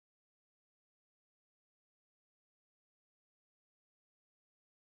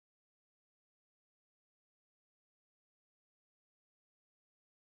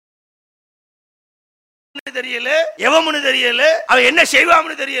தெரியல, எவமுன்னு தெரியல, அவன் என்ன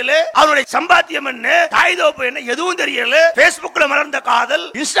செய்வான்னு தெரியல, அவனுடைய சம்பாத்தியம் என்ன, தாய் தோப்பு என்ன, எதுவும் தெரியல. Facebookல மலர்ந்த காதல்,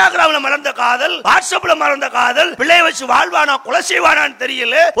 இன்ஸ்டாகிராம்ல மலர்ந்த காதல், வாட்ஸ்அப்ல மலர்ந்த காதல், பிள்ளையை வச்சு வாழ்வானா கொலை செய்வானான்னு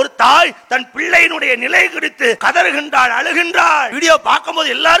தெரியல. ஒரு தாய் தன் பிள்ளையினுடைய நிலை குறித்து கதறுகின்றாள், அழுகின்றாள். வீடியோ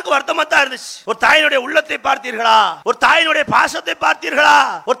பார்க்கும்போது எல்லாருக்கும் வருத்தமா தான் இருந்துச்சு. ஒரு தாயினுடைய உள்ளத்தை பார்த்தீர்களா? ஒரு தாயினுடைய பாசத்தை பார்த்தீர்களா?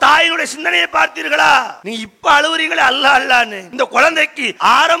 ஒரு தாயினுடைய சிந்தனையை பார்த்தீர்களா? நீ இப்ப அழுவுறீங்களே அல்லாஹ் அல்லாஹ்னு. இந்த குழந்தைக்கு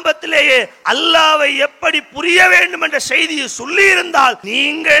ஆரம்பத்திலேயே அல்லாஹ்வை எப்படி புரிய வேண்டும் என்ற செய்தியை சொல்லி இருந்தால்,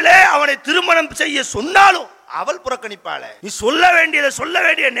 நீங்களே அவனை திருமணம் செய்ய சொன்னாலும் அவள் புறக்கணிப்பாளே. நீ சொல்ல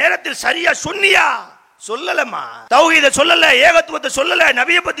வேண்டிய நேரத்தில் சரியா சொன்னியா? சொல்லலமா. தௌஹீதை சொல்லல, ஏகத்துவத்தை சொல்லல,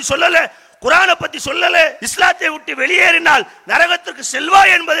 நபியை பத்தி சொல்லல, குர்ஆனை பத்தி சொல்லல, இஸ்லாத்தை விட்டு வெளியேறினால் நரகத்திற்கு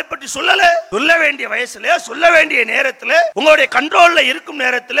செல்வாய் என்பதை பற்றி சொல்லல. சொல்ல வேண்டிய வயசுல, சொல்ல வேண்டிய நேரத்தில், உங்களுடைய கண்ட்ரோல்ல இருக்கும்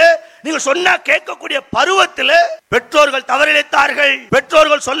நேரத்தில், நீங்க சொன்னா கேட்கக்கூடிய பருவத்தில் பெற்றோர்கள் தவறிழைத்தார்கள்.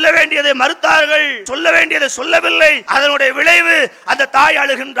 பெற்றோர்கள் சொல்ல வேண்டியதை மறுத்தார்கள், சொல்ல வேண்டியதை சொல்லவில்லை. அதனுடைய விளைவு அந்த தாய்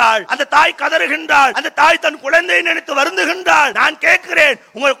அழுகின்றாள், அந்த தாய் கதறுகின்றாள், அந்த தாய் தன் குழந்தையை நினைத்து வருந்துகின்றாள். நான் கேட்கிறேன்,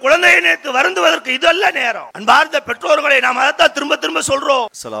 உங்கள் குழந்தையை நினைத்து வருந்துவதற்கு இதல்ல நேரம். அன்பார்ந்த பெற்றோர்களை நாம் அதைத்தான் திரும்ப திரும்ப சொல்றோம்.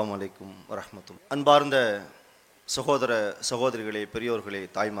 அஸ்ஸலாமு அலைக்கும் வரஹ்மத்துல்லாஹ். அன்பார்ந்த சகோதர சகோதரிகளே, பெரியோர்களே,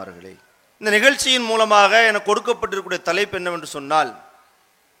 தாய்மார்களே, இந்த நிகழ்ச்சியின் மூலமாக எனக்கு கொடுக்கப்பட்டிருக்கிற தலைப்பு என்னவென்று சொன்னால்,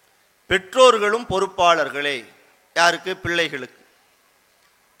 பெற்றோர்களும் பொறுப்பாளர்களே. யாருக்கு? பிள்ளைகளுக்கு.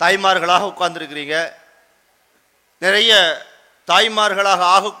 தாய்மார்களாக உட்கார்ந்துருக்கிறீங்க. நிறைய தாய்மார்களாக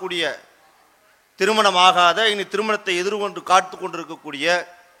ஆகக்கூடிய, திருமணம் ஆகாத, இனி திருமணத்தை எதிர்கொண்டு காத்து கொண்டிருக்கக்கூடிய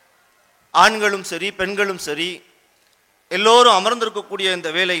ஆண்களும் சரி பெண்களும் சரி எல்லோரும் அமர்ந்திருக்கக்கூடிய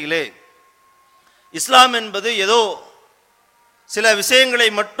இந்த வேளையிலே, இஸ்லாம் என்பது ஏதோ சில விஷயங்களை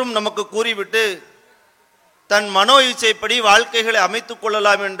மட்டும் நமக்கு கூறிவிட்டு தன் மனோ இச்சைப்படி வாழ்க்கைகளை அமைத்துக்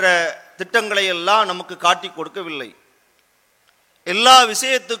கொள்ளலாம் என்ற திட்டங்களை எல்லாம் நமக்கு காட்டி கொடுக்கவில்லை. எல்லா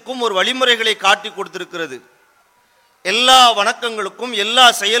விஷயத்துக்கும் ஒரு வழிமுறைகளை காட்டி கொடுத்திருக்கிறது. எல்லா வணக்கங்களுக்கும் எல்லா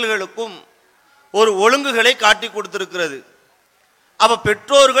செயல்களுக்கும் ஒரு ஒழுங்குகளை காட்டி கொடுத்திருக்கிறது. அப்ப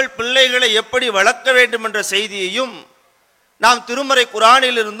பெற்றோர்கள் பிள்ளைகளை எப்படி வளர்க்க வேண்டும் என்ற செய்தியையும் நாம் திருமறை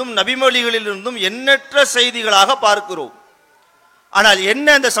குர்ஆனிலிருந்தும் நபிமொழிகளிலிருந்தும் எண்ணற்ற செய்திகளாக பார்க்கிறோம். ஆனால்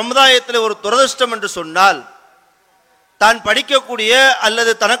என்ன இந்த சமுதாயத்தில் ஒரு துரதிர்ஷ்டம் என்று சொன்னால், தான் படிக்கக்கூடிய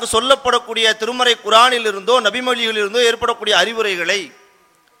அல்லது தனக்கு சொல்லப்படக்கூடிய திருமறை குர்ஆனிலிருந்தோ நபிமொழிகளிலிருந்தோ ஏற்படக்கூடிய அறிவுரைகளை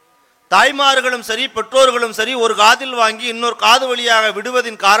தாய்மார்களும் சரி பெற்றோர்களும் சரி ஒரு காதில் வாங்கி இன்னொரு காது வழியாக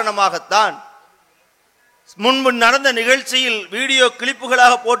விடுவதின் காரணமாகத்தான் முன்பு நடந்த நிகழ்ச்சியில் வீடியோ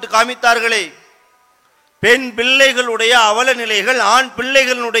கிளிப்புகளாக போட்டு காமித்தார்களே, பெண் பிள்ளைகளுடைய அவல நிலைகள், ஆண்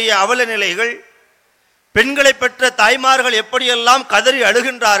பிள்ளைகளுடைய அவல நிலைகள், பெண்களை பெற்ற தாய்மார்கள் எப்படியெல்லாம் கதறி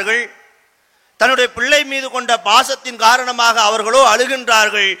அழுகின்றார்கள், தன்னுடைய பிள்ளை மீது கொண்ட பாசத்தின் காரணமாக அவர்களோ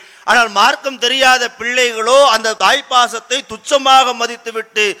அழுகின்றார்கள். ஆனால் மார்க்கம் தெரியாத பிள்ளைகளோ அந்த தாய் பாசத்தை துச்சமாக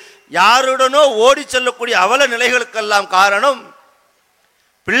மதித்துவிட்டு யாருடனோ ஓடி செல்லக்கூடிய அவல நிலைகளுக்கெல்லாம் காரணம்,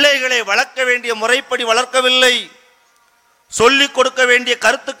 பிள்ளைகளை வளர்க்க வேண்டிய முறைப்படி வளர்க்கவில்லை, சொல்லிக் கொடுக்க வேண்டிய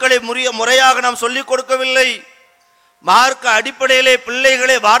கருத்துக்களை முறையாக நாம் சொல்லிக் கொடுக்கவில்லை, மார்க்க அடிப்படையிலே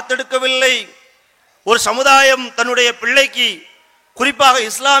பிள்ளைகளை வார்த்தெடுக்கவில்லை. ஒரு சமுதாயம் தன்னுடைய பிள்ளைக்கு, குறிப்பாக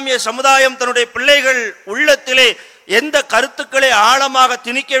இஸ்லாமிய சமுதாயம் தன்னுடைய பிள்ளைகள் உள்ளத்திலே எந்த கருத்துக்களை ஆழமாக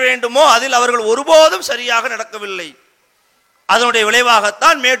திணிக்க வேண்டுமோ அதில் அவர்கள் ஒருபோதும் சரியாக நடக்கவில்லை. அதனுடைய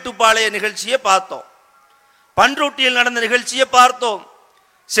விளைவாகத்தான் மேட்டுப்பாளைய நிகழ்ச்சியை பார்த்தோம், பன்ருட்டியில் நடந்த நிகழ்ச்சியை பார்த்தோம்,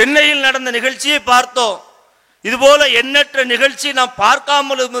 சென்னையில் நடந்த நிகழ்ச்சியை பார்த்தோம். இதுபோல எண்ணற்ற நிகழ்ச்சி நாம்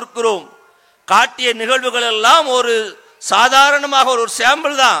பார்க்காமலும் இருக்கிறோம். காட்டிய நிகழ்வுகள் எல்லாம் ஒரு சாதாரணமாக ஒரு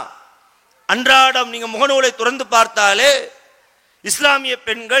சாம்பிள் தான். அன்றாடம் நீங்க முகநூலை துறந்து பார்த்தாலே இஸ்லாமிய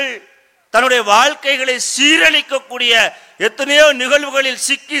பெண்கள் தன்னுடைய வாழ்க்கைகளை சீரழிக்கக்கூடிய எத்தனையோ நிகழ்வுகளில்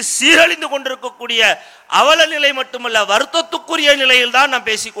சிக்கி சீரழிந்து கொண்டிருக்கக்கூடிய அவல நிலை மட்டுமல்ல, வருத்தத்துக்குரிய நிலையில் தான் நாம்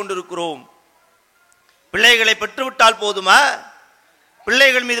பேசிக் கொண்டிருக்கிறோம். பிள்ளைகளை பெற்றுவிட்டால் போதுமா?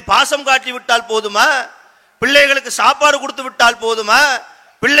 பிள்ளைகள் மீது பாசம் காட்டி விட்டால் போதுமா? பிள்ளைகளுக்கு சாப்பாடு கொடுத்து விட்டால் போதுமா?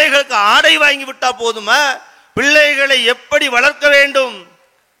 பிள்ளைகளுக்கு ஆடை வாங்கி விட்டால் போதுமா? பிள்ளைகளை எப்படி வளர்க்க வேண்டும்,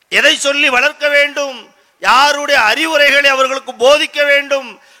 எதை சொல்லி வளர்க்க வேண்டும், யாருடைய அறிவுரைகளை அவர்களுக்கு போதிக்க வேண்டும்,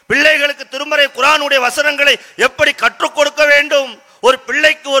 பிள்ளைகளுக்கு திருமறை குர்ஆனுடைய வசனங்களை எப்படி கற்றுக் கொடுக்க வேண்டும், ஒரு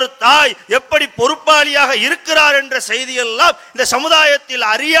பிள்ளைக்கு ஒரு தாய் எப்படி பொறுப்பாளியாக இருக்கிறார் என்ற செய்தியெல்லாம் இந்த சமுதாயத்தில்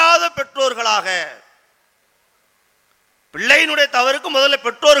அறியாத பெற்றோர்களாக, பிள்ளையினுடைய தவறுக்கு முதல்ல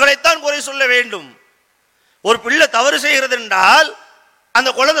பெற்றோர்களைத்தான் குறை சொல்ல வேண்டும். ஒரு பிள்ளை தவறு செய்கிறது என்றால் அந்த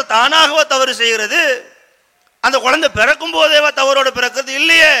குழந்தை தானாகவா தவறு செய்கிறது? அந்த குழந்தை பிறக்கும் போதேவா தவறோடு பிறக்கிறது?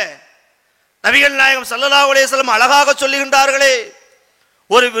 இல்லையே. நபிகள் நாயகம் ஸல்லல்லாஹு அலைஹி வஸல்லம் அழகாக சொல்லுகின்றார்களே,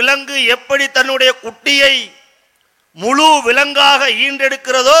 ஒரு விலங்கு எப்படி தன்னுடைய குட்டியை முழு விலங்காக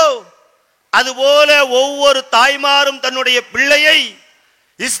ஈண்டெடுக்கிறதோ அதுபோல ஒவ்வொரு தாய்மாரும் தன்னுடைய பிள்ளையை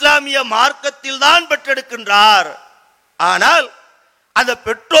இஸ்லாமிய மார்க்கத்தில் தான் பெற்றெடுக்கின்றார். ஆனால் அந்த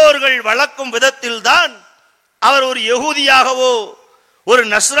பெற்றோர்கள் வளர்க்கும் விதத்தில் தான் அவர் ஒரு யகூதியாகவோ ஒரு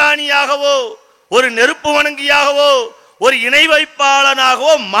நஸ்ரானியாகவோ ஒரு நெருப்பு வணங்கியாகவோ ஒரு இணை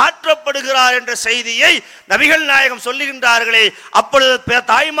வைப்பாளனாகவோ மாற்றப்படுகிறார் என்ற செய்தியை நபிகள் நாயகம் சொல்லுகின்றார்களே. அப்பொழுது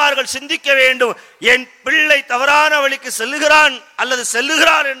தாய்மார்கள் சிந்திக்க வேண்டும், என் பிள்ளை தவறான வழிக்கு செல்லுகிறான் அல்லது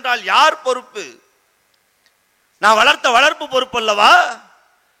செல்லுகிறார் என்றால் யார் பொறுப்பு? நான் வளர்த்த வளர்ப்பு பொறுப்பு அல்லவா?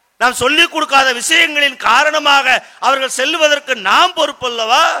 நாம் சொல்லிக் கொடுக்காத விஷயங்களின் காரணமாக அவர்கள் செல்லுவதற்கு நாம் பொறுப்பு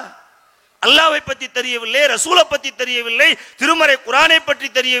அல்லவா? அல்லாஹ்வை பற்றி தெரியவில்லை, ரசூலை பற்றி தெரியவில்லை, திருமறை குர்ஆனை பற்றி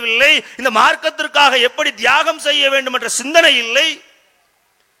தெரியவில்லை, இந்த மார்க்கத்திற்காக எப்படி தியாகம் செய்ய வேண்டும் என்ற சிந்தனை இல்லை,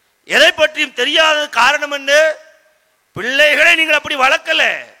 எதை பற்றியும் தெரியாத காரணம் என்ன? பிள்ளைகளை நீங்கள் அப்படி வளர்க்கல,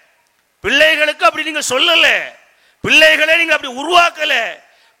 பிள்ளைகளுக்கு அப்படி நீங்கள் சொல்லல, பிள்ளைகளை நீங்கள் அப்படி உருவாக்கல.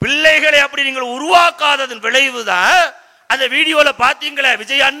 பிள்ளைகளை அப்படி நீங்கள் உருவாக்காததன் விளைவுதான் அந்த வீடியோல பாத்தீங்களே,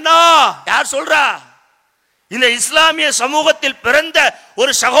 விஜய் அண்ணா யார் சொல்றா? இந்த இஸ்லாமிய சமூகத்தில் பிறந்த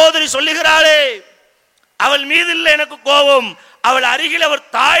ஒரு சகோதரி சொல்லுகிறாளே, அவள் மீது இல்லை எனக்கு கோபம், அவள் அருகில் அவர்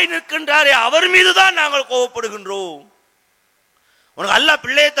தாய் நிற்கின்றாரே அவர் மீது தான் நாங்கள் கோபப்படுகின்றோம். உனக்கு அல்லாஹ்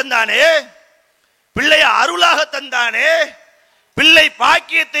பிள்ளையை தந்தானே, பிள்ளையை அருளாக தந்தானே, பிள்ளை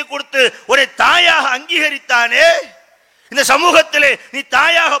பாக்கியத்தை கொடுத்து ஒரு தாயாக அங்கீகரித்தானே, இந்த சமூகத்திலே நீ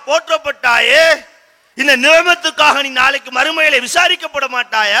தாயாக போற்றப்பட்டாயே, இந்த நியமத்துக்காக நீ நாளைக்கு மறுமையிலே விசாரிக்கப்பட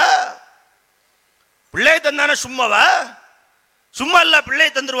மாட்டாயா? பிள்ளை தந்தான சும்மாவா? சும்மா இல்ல பிள்ளை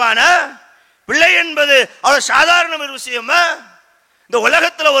தந்துருவானா? பிள்ளை என்பது அவ்வளவு சாதாரண ஒரு விஷயமா? இந்த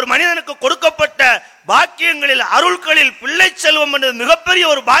உலகத்தில் ஒரு மனிதனுக்கு கொடுக்கப்பட்ட பாக்கியங்களில் அருள்களில் பிள்ளை செல்வம் என்பது மிகப்பெரிய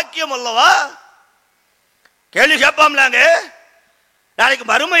ஒரு பாக்கியம் அல்லவா? கேள்வி கேட்பாம்லாங்க. நாளைக்கு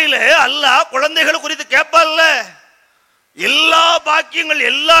மறுமையில அல்லாஹ் குழந்தைகள் குறித்து கேட்பான்ல, எல்லா பாக்கியங்கள்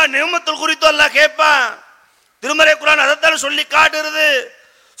எல்லா நியமத்தில் குறித்து அல்லாஹ் கேட்பான். திருமறை குர்ஆன் அதைத்தான் சொல்லி காட்டுறது.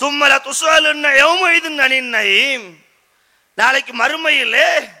 சும்மல துஸ்அலுன்ன யௌமஇதின் அனின் நயீம். நாளைக்கு மறுமையிலே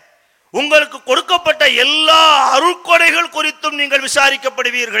உங்களுக்கு கொடுக்கப்பட்ட எல்லா அருட்கொடைகள் குறித்தும் நீங்கள்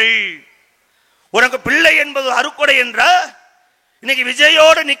விசாரிக்கப்படுவீர்கள். உனக்கு பிள்ளை என்பது அருட்கொடை என்ற இன்னைக்கு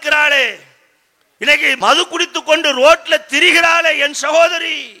விஜயோடு நிற்கிறாளே, இன்னைக்கு மது குடித்து கொண்டு ரோட்ல திரிகிறாளே என்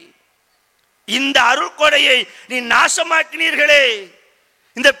சகோதரி, இந்த அருட்கொடையை நீ நாசமாக்கினீர்களே.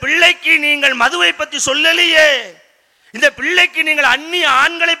 இந்த பிள்ளைக்கு நீங்கள் மதுவை பற்றி சொல்லலையே, இந்த பிள்ளைக்கு நீங்கள் அந்நிய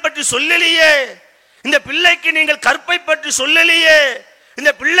ஆண்களை பற்றி சொல்லலையே, இந்த பிள்ளைக்கு நீங்கள் கற்பை பற்றி சொல்லலையே,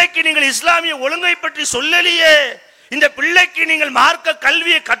 இந்த பிள்ளைக்கு நீங்கள் இஸ்லாமிய ஒழுங்கை பற்றி சொல்லலையே, இந்த பிள்ளைக்கு நீங்கள் மார்க்க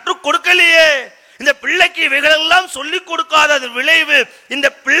கல்வியை கற்றுக் கொடுக்கலையே, இந்த பிள்ளைக்கு இவைகளெல்லாம் சொல்லிக் கொடுக்காத விளைவு இந்த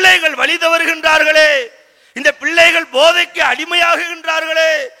பிள்ளைகள் வழி தவறுகின்றார்களே, இந்த பிள்ளைகள் போதைக்கு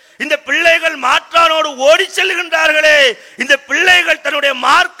அடிமையாகுகின்றார்களே, இந்த பிள்ளைகள் மாற்றானோடு ஓடி செல்கின்றார்களே, இந்த பிள்ளைகள் தன்னுடைய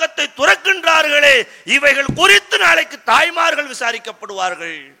மார்க்கத்தை துறக்கின்றார்களே, இவைகள் குறித்து நாளைக்கு தாய்மார்கள்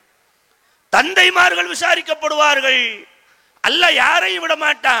விசாரிக்கப்படுவார்கள், தந்தைமார்கள் விசாரிக்கப்படுவார்கள். அல்லாஹ் யாரையும் விட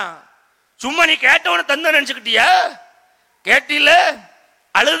மாட்டான். சும்மா நீ கேட்டவன தந்த நினைச்சுக்கிட்டியா? கேட்டில,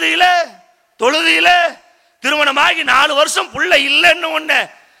 அழுதியில, தொழுதியில, திருமணமாகி 4 வருஷம் புள்ள இல்லைன்னு ஒண்ணு,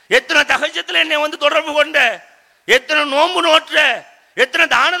 எத்தனை தகஜத்துல என்னை வந்து தொடர்பு கொண்ட, எத்தனை நோன்பு நோற்ற, எத்தனை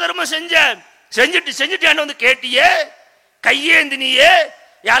தான தர்மம் செஞ்சுட்டு என்ன வந்து கேட்டியே, கையேந்தினியே,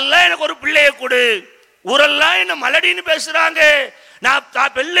 எல்லாம் எனக்கு ஒரு பிள்ளைய கொடு, ஊரெல்லாம் என்ன மலடின்னு பேசுறாங்க,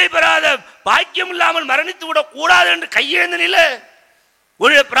 நான் பிள்ளை பெறாத பாக்கியம் இல்லாமல் மரணித்து விட கூடாது என்று கையேந்தினில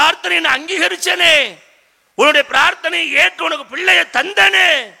உன்னுடைய பிரார்த்தனை அங்கீகரிச்சனே, உன்னுடைய பிரார்த்தனை ஏற்று உனக்கு பிள்ளைய தந்தனே,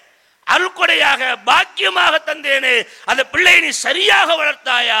 அருள்கொடையாக பாக்கியமாக தந்தேனே, அந்த பிள்ளையை நீ சரியாக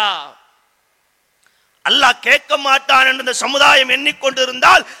வளர்த்தாயா? அல்லாஹ் கேட்க மாட்டான் என்று இந்த சமுதாயம்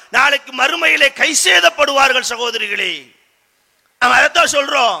எண்ணிக்கொண்டிருந்தால் நாளைக்கு மறுமையிலே கை சேதப்படுவார்கள் சகோதரிகளே. நாம் அதைத்தான்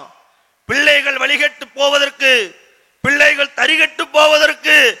சொல்றோம். பிள்ளைகள் வழிகட்டு போவதற்கு, பிள்ளைகள் தரிகட்டு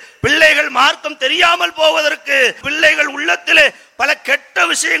போவதற்கு, பிள்ளைகள் மார்க்கம் தெரியாமல் போவதற்கு, பிள்ளைகள் உள்ளத்திலே பல கெட்ட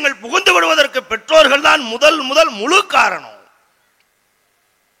விஷயங்கள் புகுந்து விடுவதற்கு பெற்றோர்கள் தான் முதல் முழு காரணம்.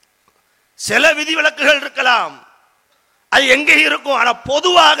 சில விதிவிலக்குகள் இருக்கலாம், அது எங்கே இருக்கும், ஆனா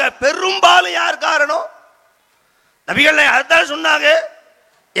பொதுவாக பெரும்பாலும் யார் காரணம்? நபிகள் அதான் சொன்னாங்க,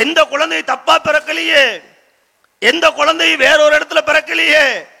 எந்த குழந்தை தப்பா பிறக்கலையே, எந்த குழந்தையும் வேறொரு இடத்துல பிறக்கலையே,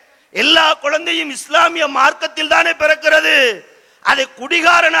 எல்லா குழந்தையும் இஸ்லாமிய மார்க்கத்தில் தானே பிறக்கிறது. அதை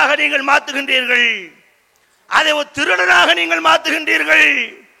குடிகாரனாக நீங்கள் மாற்றுகின்றீர்கள், அதை ஒரு திருடனாக நீங்கள் மாற்றுகின்றீர்கள்,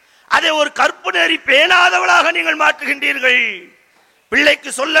 அதை ஒரு கற்பு நெறி பேணாதவளாக நீங்கள் மாற்றுகின்றீர்கள். பிள்ளைக்கு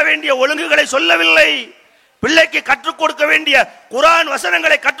சொல்ல வேண்டிய ஒழுங்குகளை சொல்லவில்லை, பிள்ளைக்கு கற்றுக் கொடுக்க வேண்டிய குர்ஆன்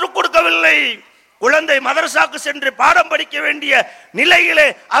வசனங்களை கற்றுக் கொடுக்கவில்லை, குழந்தை மதரசாவுக்கு சென்று பாடம் படிக்க வேண்டிய நிலையிலே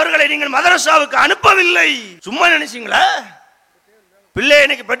அவர்களை நீங்கள் மதரசாவுக்கு அனுப்பவில்லை. சும்மா நினைச்சீங்களா? பிள்ளை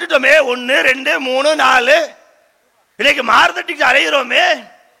இன்னைக்கு பெற்றுட்டோமே 1 2 3 4, இன்னைக்கு மார்த்தட்டிக்கு அலைகிறோமே,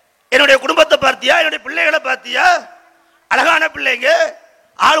 என்னுடைய குடும்பத்தை பார்த்தியா, என்னுடைய பிள்ளைகளை பார்த்தியா? அழகான பிள்ளைங்க,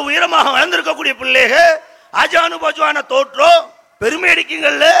 ஆள் உயரமாக வளர்ந்திருக்கக்கூடிய பிள்ளைங்க, ஆஜானுபாஜான தோற்றம், பெருமை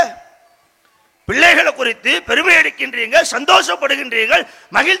அடிக்குங்கள்ல. பிள்ளைகளை குறித்து பெருமை அடிக்கின்றீங்க, சந்தோஷப்படுகின்றீர்கள்,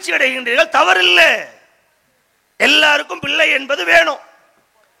 மகிழ்ச்சி அடைகின்றீர்கள், தவறில்லை. எல்லாருக்கும் பிள்ளை என்பது வேணும்.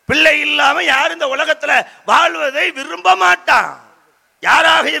 பிள்ளை இல்லாம யார் இந்த உலகத்துல வாழ்வதை விரும்ப மாட்டான்.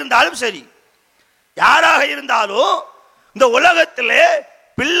 யாராக இருந்தாலும் சரி, யாராக இருந்தாலும் இந்த உலகத்திலே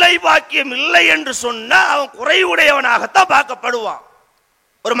பிள்ளை பாக்கியம் இல்லை என்று சொன்னா அவன் குறைவுடையவனாகத்தான் பார்க்கப்படுவான்.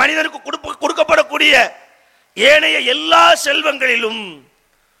 ஒரு மனிதனுக்கு கொடுக்கப்படக்கூடிய ஏனைய எல்லா செல்வங்களிலும்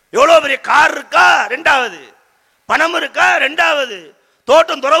எவ்வளவு பெரிய கார் இருக்கா ரெண்டாவது, பணம் இருக்கா ரெண்டாவது,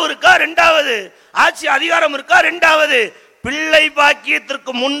 தோட்டம் துறவு இருக்கா ரெண்டாவது, ஆட்சி அதிகாரம் இருக்கா ரெண்டாவது, பிள்ளை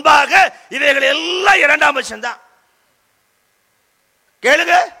பாக்கியத்திற்கு முன்பாக இவைகள் எல்லாம் இரண்டாம் பட்சம் தான்.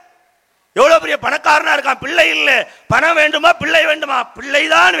 கேளுங்க, எவ்வளவு பெரிய பணக்காரனா இருக்கான், பிள்ளை இல்லை, பணம் வேண்டுமா பிள்ளை வேண்டுமா,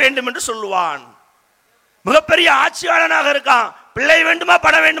 பிள்ளைதான் வேண்டும் என்று சொல்லுவான். மிகப்பெரிய ஆட்சியாளனாக இருக்கான், பிள்ளை வேண்டுமா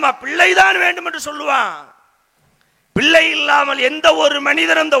பணம் வேண்டுமா, பிள்ளைதான் வேண்டும் என்று சொல்லுவான். பிள்ளை இல்லாமல் எந்த ஒரு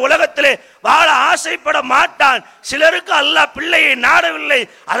மனிதனும் இந்த உலகத்திலே வாழ ஆசைப்பட மாட்டான். சிலருக்கு அல்லாஹ் பிள்ளையை நாடவில்லை,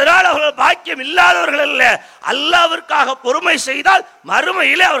 அதனால் அவர்கள் பாக்கியம் இல்லாதவர்கள் அல்ல. அல்லாஹ்விற்காக பொறுமை செய்தால்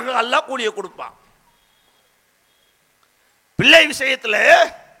மறுமையிலே அவர்கள் அல்லாஹ் கூலிய கொடுப்பான். பிள்ளை விஷயத்துல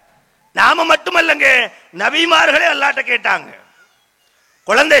நாம மட்டுமல்லங்க, நபிமார்களே அல்லாஹ்ட்ட கேட்டாங்க.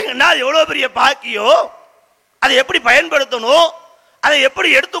 குழந்தைகள்னா எவ்வளவு பெரிய பாக்கியோ, அதை எப்படி பயன்படுத்தணும், அதை எப்படி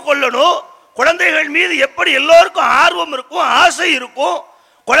எடுத்துக்கொள்ளணும், குழந்தைகள் மீது எப்படி எல்லோருக்கும் ஆர்வம் இருக்கும், ஆசை இருக்கும்,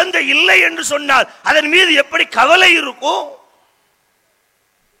 குழந்தை இல்லை என்று சொன்னால் அதன் மீது எப்படி கவலை இருக்கும்.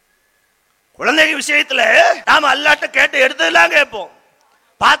 குழந்தைகள் விஷயத்துல நாம அல்லாஹ்ட்ட கேட்டு எடுத்ததெல்லாம் கேட்போம்,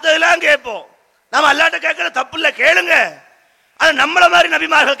 பார்த்ததெல்லாம் கேட்போம். நாம அல்லாஹ்ட்ட கேட்கிற தப்பு இல்லை, கேளுங்க. அது நம்மள மாதிரி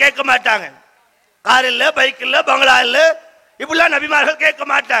நபிமார்கள் கேட்க மாட்டாங்க. கார் இல்ல, பைக் இல்ல, பங்களா இல்ல, இப்படிலாம் நபிமார்கள் கேட்க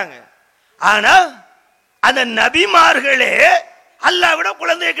மாட்டாங்க. ஆனா அந்த நபிமார்களே அல்லாஹ்விட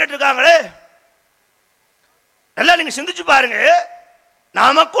குழந்தையை கேட்டிருக்காங்களே. நல்லா நீங்க சிந்திச்சு பாருங்க,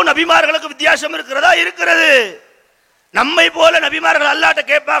 நமக்கும் நபிமார்களுக்கு வித்தியாசம் இருக்கிறதா? இருக்கிறது. நம்மை போல நபிமார்கள் அல்லாஹ்ட்ட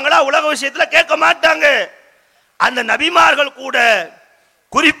கேட்பாங்களா? உலக விஷயத்துல கேட்க மாட்டாங்க. அந்த நபிமார்கள் கூட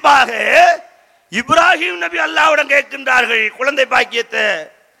குறிப்பாக இப்ராஹிம் நபி அல்லாஹ்விடம் கேட்கின்றார்கள் குழந்தை பாக்கியத்தை.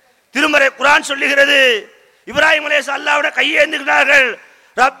 திருமறை குர்ஆன் சொல்லுகிறது, இப்ராஹிம் அலைஹிஸ்ஸலாம் அல்லாஹ்விடம் கையேந்துகிறார்கள்.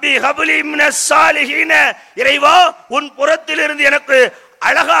 ரப்பி ஹப்லி மினஸ் சாலிஹீன, இறைவா உன் புறத்தில் இருந்து எனக்கு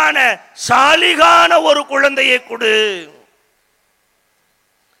அழகான சாலிகான ஒரு குழந்தையை கொடு.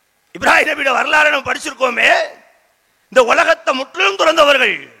 இப்ராஹிம் நபியோட வரலாறு நம்ம படிச்சிருக்கோமே. இந்த உலகத்தை முற்றிலும்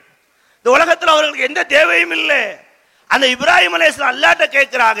துறந்தவர்கள், இந்த உலகத்தில் அவர்களுக்கு எந்த தேவையும் இல்லை. அந்த இப்ராஹிம் அலைஹிஸ்ஸலாம் அல்லாஹ்ட்ட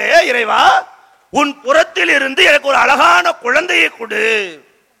கேட்கிறாங்க, இறைவா உன் புறத்தில் இருந்து எனக்கு ஒரு அழகான குழந்தையை கொடு.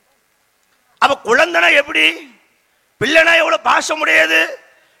 அப்ப குழந்தைனா எப்படி, பிள்ளைனா எவ்வளவு பாசம் உடையது,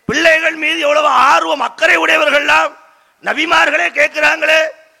 பிள்ளைகள் மீது எவ்வளவு ஆர்வம் அக்கறை உடையவர்கள்லாம் நபிமார்களே கேட்கிறாங்களே.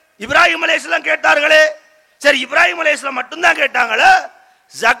 இப்ராஹிம் அலைஹிஸ்ஸலாம் கேட்டார்களே. சரி, இப்ராஹிம் அலைஹிஸ்ஸலாம் மட்டும்தான் கேட்டாங்களா?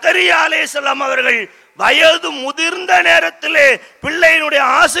 ஜக்கரியா அலைஹிஸ்ஸலாம் அவர்கள் வயது முதிர்ந்த நேரத்திலே பிள்ளையினுடைய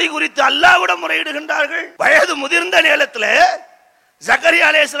ஆசை குறித்து அல்லாஹ்விடம் முறையிடுகின்றார்கள். வயது முதிர்ந்த நேரத்தில் ஜக்கரியா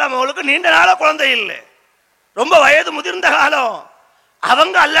அலைஹிஸ்ஸலாம் அவர்களுக்கு நீண்ட நாள குழந்தை இல்லை, ரொம்ப வயது முதிர்ந்த காலம்.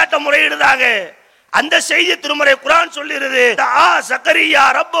 அவங்க அல்லாஹ்ட்ட முறையிடுறாங்க. அந்த செய்தி திருமறை குர்ஆன் சொல்லுகிறது, ஜக்கரியா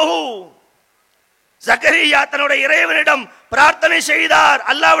ரப்பஹு, ஜக்கரியா தன்னுடைய இறைவனிடம் பிரார்த்தனை செய்தார்,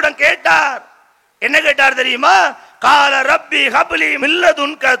 அல்லாஹ்விடம் கேட்டார். என்ன கேட்டார் தெரியுமா? கால ரப்பி ஹப்லி மின்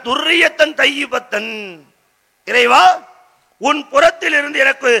லதுன்க துர்ரியத்தன் தையிபத்தன், இறைவா உன் புறத்தில் இருந்து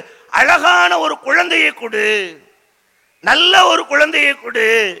எனக்கு அழகான ஒரு குழந்தையை கொடு, நல்ல ஒரு குழந்தையை கொடு,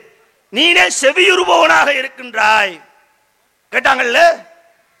 நீனே செவியுறுபவனாக இருக்கின்றாய். கேட்டாங்கல்ல.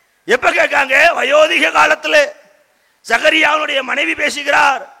 எப்ப கேட்காங்க? வயோதிக காலத்துல. ஜக்கரியாவுடைய மனைவி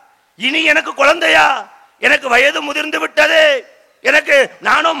பேசுகிறார், இனி எனக்கு குழந்தையா, எனக்கு வயது முதிர்ந்து விட்டது, எனக்கு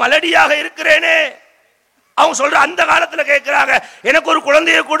நானும் மலடியாக இருக்கிறேனே. அவங்க சொல்ற அந்த காலத்துல கேட்கிறாங்க, எனக்கு ஒரு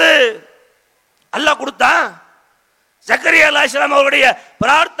குழந்தையை கொடு. அல்லாஹ் கொடுத்தான். ஜக்கரியா அலைஹிஸ்ஸலாம் அவருடைய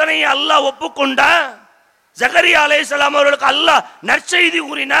பிரார்த்தனையை அல்லாஹ் ஒப்புக்கொண்டான். ஜக்கரியா அலைஹிஸ்ஸலாம் அவர்களுக்கு அல்லாஹ் நற்செய்தி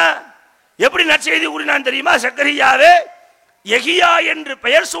கூறினா. எப்படி நற்செய்தி கூறினான் தெரியுமா? ஜக்கரியாவே, யஹியா என்று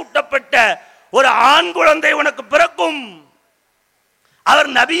பெயர் சூட்டப்பட்ட ஒரு ஆண் குழந்தை உனக்கு பிறக்கும், அவர்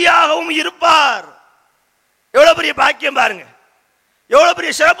நபியாகவும் இருப்பார். எவ்வளவு பெரிய பாக்கியம் பாருங்க, எவ்வளவு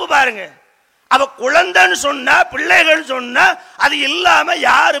பெரிய சிறப்பு பாருங்க. அவ குழந்தைன்னு சொன்னா, பிள்ளைகள் சொன்னா, அது இல்லாம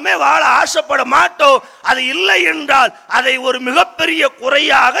யாருமே வாழ ஆசைப்பட மாட்டோம். அது இல்லை என்றால் அதை ஒரு மிகப்பெரிய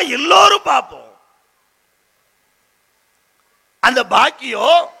குறையாக எல்லோரும் பார்ப்போம். அந்த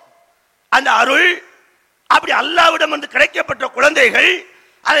பாக்கியம், அந்த அருள், அப்படி அல்லாஹ்விடம் வந்து கிடைக்கப்பட்ட குழந்தைகள்,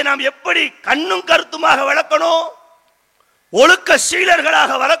 அதை நாம் எப்படி கண்ணும் கருத்துமாக வளர்க்கணும்? ஒழுக்க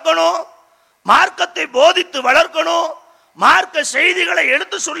சீலர்களாக வளர்க்கணும், மார்க்கத்தை போதித்து வளர்க்கணும், மார்க்க செய்திகளை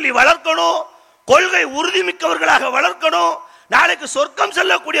எடுத்து சொல்லி வளர்க்கணும், கொள்கை உறுதிமிக்கவர்களாக வளர்க்கணும், நாளைக்கு சொர்க்கம்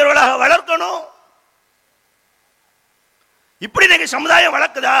செல்லக்கூடியவர்களாக வளர்க்கணும். இப்படி நீங்க சமுதாயம்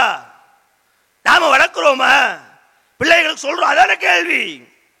வளர்க்குதா? நாம வளர்க்கிறோமா? பிள்ளைகளுக்கு சொல்றோம். அதான கேள்வி.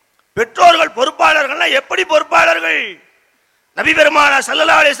 பெற்றோர்கள் பொறுப்பாளர்கள் எப்படி பொறுப்பாளர்கள்? நபி பெருமானார்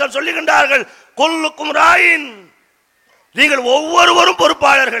ஸல்லல்லாஹு அலைஹி வஸல்லம் சொல்லுகின்றார்கள், குல்லுக்கும் ராயின், நீங்கள் ஒவ்வொருவரும்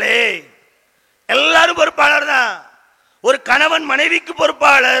பொறுப்பாளர்களே. எல்லாரும் பொறுப்பாளர் தான். ஒரு கணவன் மனைவிக்கு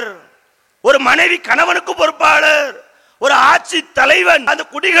பொறுப்பாளர், ஒரு மனைவி கணவனுக்கு பொறுப்பாளர், ஒரு ஆட்சி தலைவன் அந்த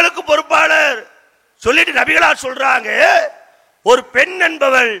குடிகளுக்கு பொறுப்பாளர். சொல்லிட்டு நபிகளார் சொல்றாங்க, ஒரு பெண்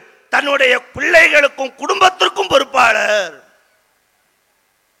என்பவள் தன்னுடைய பிள்ளைகளுக்கும் குடும்பத்திற்கும் பொறுப்பாளர்.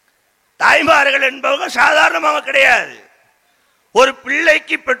 தாய்மார்கள் என்பவர்கள் சாதாரணமாக கிடையாது. ஒரு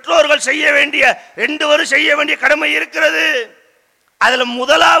பிள்ளைக்கு பெற்றோர்கள் செய்ய வேண்டிய 2 வரும் செய்ய வேண்டிய கடமை இருக்கிறது. அதுல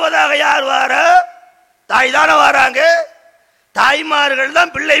முதலாவதாக யார் வார? தாய் தானே வராங்க. தாய்மார்கள்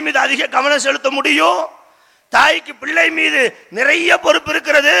தான் பிள்ளை மீது அதிக கவனம் செலுத்த முடியும். தாய்க்கு பிள்ளை மீது நிறைய பொறுப்பு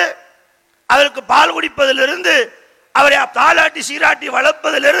இருக்கிறது. அவருக்கு பால் குடிப்பதிலிருந்து, அவரை தாலாட்டி சீராட்டி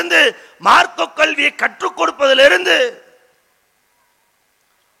வளர்ப்பதிலிருந்து, மார்க்க கல்வியை கற்றுக் கொடுப்பதிலிருந்து.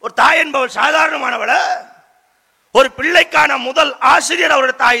 ஒரு தாய் என்பவள் சாதாரணமானவள? ஒரு பிள்ளைக்கான முதல் ஆசிரியர்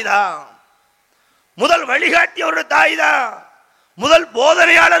அவருடைய தாய் தான், முதல் வழிகாட்டி அவருடைய தாய் தான், முதல்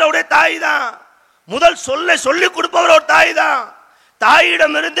போதனையாளர் அவருடைய தாய் தான், முதல் சொல்லிக் கொடுப்பவர் ஒரு தாய் தான்.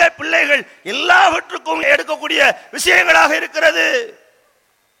 தாயிடம் இருந்தே பிள்ளைகள் எல்லாவற்றுக்கும் எடுக்கக்கூடிய விஷயங்களாக இருக்கிறது.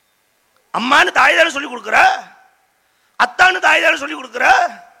 அம்மான்னு தாய் தானே சொல்லிக் கொடுக்கிற, அத்தான்னு தாய் தானே சொல்லிக் கொடுக்கிற,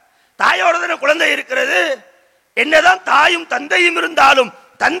 தாயோட தானே குழந்தை இருக்கிறது. என்னதான் தாயும் தந்தையும் இருந்தாலும்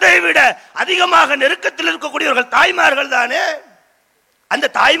தந்தையை விட அதிகமாக நெருக்கத்தில் இருக்கக்கூடியவர்கள் தாய்மார்கள் தானே.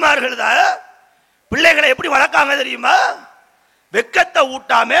 அந்த தாய்மார்கள் தான் பிள்ளைகளை எப்படி வளர்க்காம தெரியுமா? வெக்கத்தை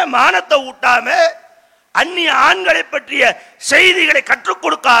ஊட்டாம, மானத்தை ஊட்டாம, அந்நிய ஆண்களை பற்றிய செய்திகளை கற்றுக்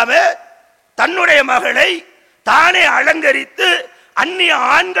கொடுக்காம, தன்னுடைய மகளை தானே அலங்கரித்து அந்நிய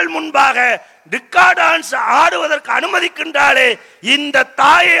ஆண்கள் முன்பாக டிக்கா டான்ஸ் ஆடுவதற்கு அனுமதிக்கின்றாலே, இந்த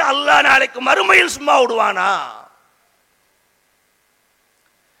தாயை அல்லாஹ் நாளைக்கு மறுமையில் சும்மா விடுவானா?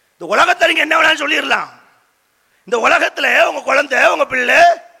 இந்த உலகத்தை நீங்க என்ன வேணாலும் சொல்லிடலாம். இந்த உலகத்துல உங்க குழந்தை, உங்க பிள்ளை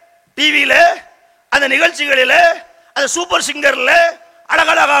டிவியில அந்த நிகழ்ச்சிகளில அந்த சூப்பர் சிங்கர்ல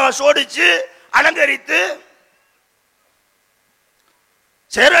அழகழகாக சோடிச்சு அலங்கரித்து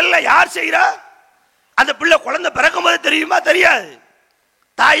சேரல்ல யார் செய்யறா? அந்த பிள்ளை குழந்தை பிறக்கும் போது தெரியுமா? தெரியாது.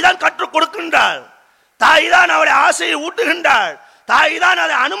 தாய் தான் கற்றுக் கொடுக்கின்றாள், தாய் தான் அவளை ஆசையை ஊட்டுகின்றாள், தாய் தான்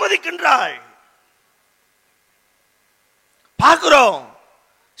அதை அனுமதிக்கின்றாள். பார்க்கிறோம்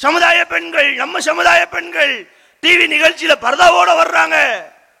சமுதாய பெண்கள், நம்ம சமுதாய பெண்கள் டிவி நிகழ்ச்சியில பர்தாவோட வர்றாங்க.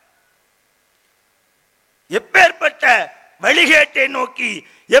 எப்பேற்பட்ட வழிகேட்டை நோக்கி,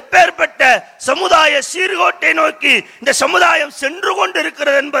 எப்பேற்பட்ட சமுதாய சீர்கோட்டை நோக்கி இந்த சமுதாயம் சென்று கொண்டு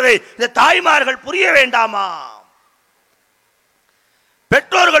இருக்கிறது என்பதை இந்த தாய்மார்கள் புரிய வேண்டாமா?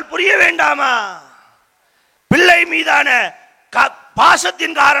 பெற்றோர்கள் புரிய வேண்டாமா? பிள்ளை மீதான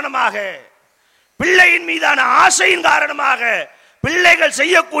பாசத்தின் காரணமாக, பிள்ளையின் மீதான ஆசையின் காரணமாக பிள்ளைகள்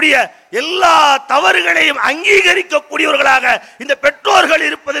செய்யக்கூடிய எல்லா தவறுகளையும் அங்கீகரிக்கக்கூடியவர்களாக இந்த பெற்றோர்கள்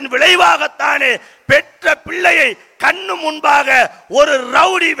இருப்பதன் விளைவாகத்தானே பெற்ற பிள்ளையை கண்ணு முன்பாக ஒரு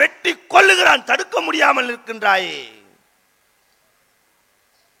ரவுடி வெட்டி கொல்லுகிறான். தடுக்க முடியாமல் இருக்கின்றாயே.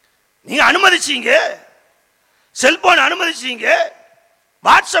 நீங்க அனுமதிச்சீங்க, செல்போன் அனுமதிச்சீங்க,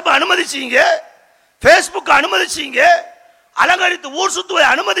 வாட்ஸ்அப் அனுமதிச்சீங்க, பேஸ்புக் அனுமதிச்சீங்க, அலங்கரித்து ஊர் சுத்துவதை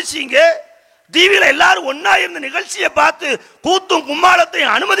அனுமதிச்சீங்க, டிவியில எல்லாரும் ஒன்னா இருந்த நிகழ்ச்சியை பார்த்து கூத்தும்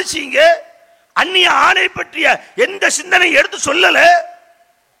கும்மாளத்தையும் அனுமதிச்சீங்க. அந்நிய ஆணை பற்றிய எந்த சிந்தனை எடுத்து சொல்லல.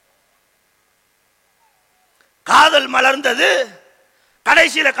 காதல் மலர்ந்தது,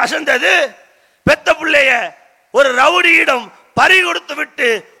 கடைசியில கசந்தது. பெத்த பிள்ளைய ஒரு ரவுடியிடம் பறி கொடுத்து விட்டு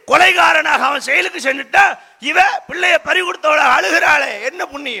கொலைகாரனாக அவன் செயலுக்கு சென்றுட்டா, இவ பிள்ளைய பறி கொடுத்தவள அழுகிறாளே, என்ன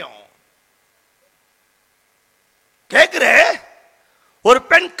புண்ணியம்? கேக்குற ஒரு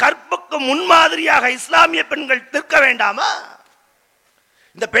பெண் கற்புக்கு முன்மாதிரியாக இஸ்லாமிய பெண்கள் நிற்க வேண்டாமா?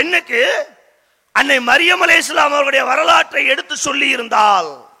 இந்த பெண்ணுக்கு அன்னை மரியம் அலைஹிஸ்ஸலாம் அவர்களுடைய வரலாற்றை எடுத்து சொல்லி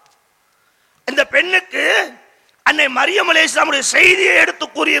இருந்தால், இந்த பெண்ணுக்கு அன்னை மரியம் அலைஹிஸ்ஸலாமுடைய செய்தியை எடுத்து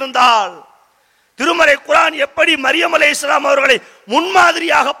கூறியிருந்தால், திருமறை குர்ஆன் எப்படி மரியம் அலைஹிஸ்ஸலாம் அவர்களை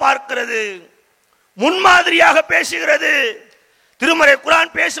முன்மாதிரியாக பார்க்கிறது, முன்மாதிரியாக பேசுகிறது. திருமறை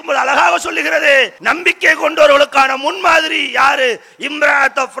குர்ஆன் பேசும்போது அழகாக சொல்லுகிறது, நம்பிக்கை கொண்டவர்களுக்கான முன்மாதிரி யாரு?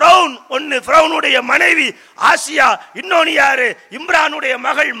 இம்ராத் ஃபிரௌன். ஒன்னு ஃபிரௌனுடைய மனைவி ஆசியா, இன்னொன்னு யாரு? இம்ரானுடைய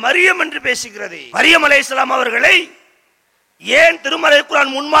மகள் மரியம் என்று பேசுகிறது. மரியம் அலைஹிஸ்ஸலாம் அவர்களை ஏன் திருமறை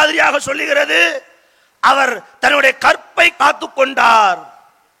குர்ஆன் முன்மாதிரியாக சொல்லுகிறது? அவர் தன்னுடைய கற்பை காத்துக் கொண்டார்.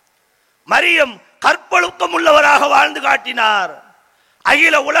 மரியம் கற்பொழுக்கம் உள்ளவராக வாழ்ந்து காட்டினார்.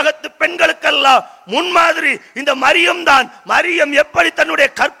 அகில உலகத்து பெண்களுக்கெல்லாம் முன்மாதிரி இந்த மரியம் தான். மரியம் எப்படி தன்னுடைய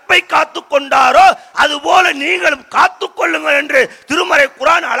கற்பை காத்துக் கொண்டாரோ அதுபோல நீங்களும் காத்துக் கொள்ளுங்கள் என்று திருமறை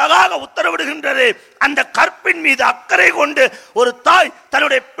குர்ஆன் அழகாக உத்தரவிடுகின்றது. அந்த கற்பின் மீது அக்கறை கொண்டு ஒரு தாய்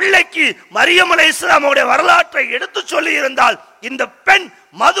தன்னுடைய பிள்ளைக்கு மரியம் அலைஹிஸ்ஸலாம் அவருடைய வரலாற்றை எடுத்து சொல்லி இருந்தால், இந்த பெண்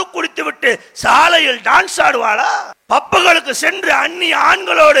மது குடித்துவிட்டு சாலையில் டான்ஸ் ஆடுவாளா? பப்புகளுக்கு சென்று அந்நிய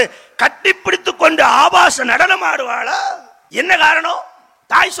ஆண்களோடு கட்டிப்பிடித்துக் கொண்டு ஆபாச நடனம் ஆடுவாளா? என்ன காரணம்?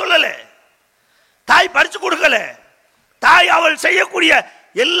 தாய் சொல்லல, தாய் பறிச்சு கொடுக்கல. தாய் அவள் செய்யக்கூடிய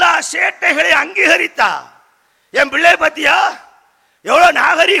எல்லா சேட்டைகளையும் அங்கீகரித்தா. என் பிள்ளை பத்தியா எவ்வளவு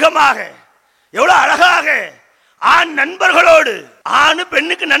நாகரிகமாக, எவ்வளவு அழகாக ஆண் நண்பர்களோடு, ஆணு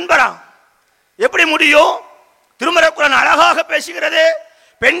பெண்ணுக்கு நண்பராம். எப்படி முடியும்? திருமறை குர்ஆன் அழகாக பேசுகிறது.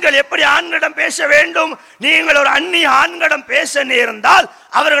 பெண்கள் எப்படி ஆண்களிடம் பேச வேண்டும். நீங்கள் ஒரு அந்நிய ஆண்களிடம் பேச நேர்ந்தால்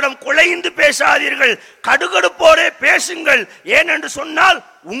அவர்களிடம் குழைந்து பேசாதீர்கள், கடுகடுப்போடே பேசுங்கள். ஏனென்று சொன்னால்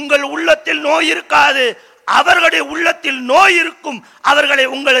உங்கள் உள்ளத்தில் நோய் இருக்காது, அவர்களுடைய உள்ளத்தில் நோய் இருக்கும். அவர்களை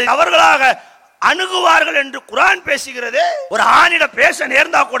உங்களை அவர்களாக அணுகுவார்கள் என்று குர்ஆன் பேசுகிறது. ஒரு ஆணிடம் பேச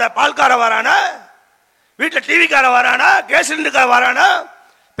நேர்ந்தா கூட பால்கார வரானா, வீட்டில் டிவிக்கார வரானா, கேஸ் சிலிண்டர்கார வரானா,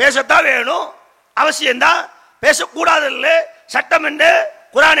 பேசத்தான் வேணும், அவசியம்தான். பேசக்கூடாது இல்லை சட்டம் என்று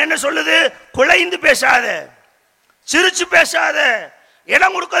குர்ஆன் என்ன சொல்லுது? குழைந்து பேசாத, சிரிச்சு பேசாத,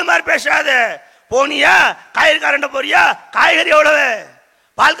 இடம் கொடுக்கிற மாதிரி பேசாத. போனியா காய்கறிக்காரண்ட போறியா, காய்கறி எவ்வளவு?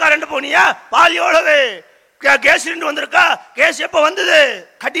 பால்காரண்ட போனியா, பால் எவ்வளவு? கேஸ் சிலிண்டர் வந்திருக்கா, கேஸ் எப்ப வந்தது?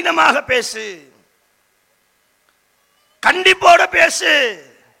 கடினமாக பேசு, கண்டிப்போட பேசு.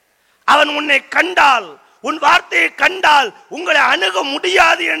 அவன் உன்னை கண்டால், உன் வார்த்தையை கண்டால் உங்களை அணுக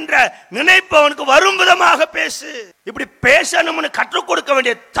முடியாது என்ற நினைப்பு அவனுக்கு வரும் விதமாக பேசு. இப்படி பேசணும்னு கற்றுக் கொடுக்க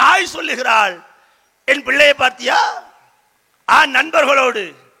வேண்டிய தாய் சொல்லுகிறாள், என் பிள்ளையை பார்த்தியா? நண்பர்களோடு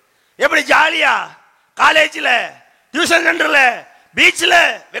எப்படி ஜாலியா காலேஜ்ல, டியூஷன் சென்டர்ல, பீச்ல,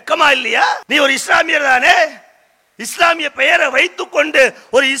 வெக்கமா இல்லையா? நீ ஒரு இஸ்லாமியர் தானே? இஸ்லாமிய பெயரை வைத்துக் கொண்டு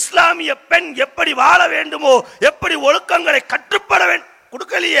ஒரு இஸ்லாமிய பெண் எப்படி வாழ வேண்டுமோ, எப்படி ஒழுக்கங்களை கற்றுப்பட வேண்டும்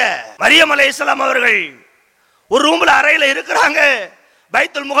கொடுக்கலையே. மரியம் அலைஹிஸ்ஸலாம் அவர்கள் ஒரு ரூம்ல அறையில இருக்கிறாங்க.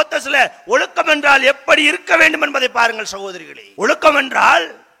 பைத்துல் முகத்தஸ்ல ஒழுக்கம் என்றால் எப்படி இருக்க வேண்டும் என்பதை பாருங்கள் சகோதரிகளே. ஒழுக்கம் என்றால்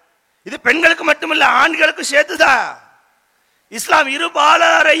இது பெண்களுக்கு மட்டுமல்ல, ஆண்களுக்கு சேர்த்துதான். இஸ்லாம் இரு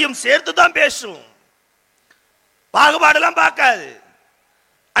பாலரையும் சேர்த்து தான் பேசும், பாகுபாடெல்லாம் பார்க்காது.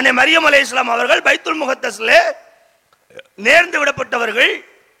 அன்னை மரியம் அலைஹிஸ்ஸலாம் அவர்கள் பைத்துல் முகத்தஸ்ல நேர்ந்து விடப்பட்டவர்கள்,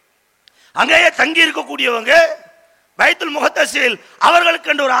 அங்கேயே தங்கி இருக்கக்கூடியவங்க. பைத்துல் முகத்தஸில் அவர்களுக்கு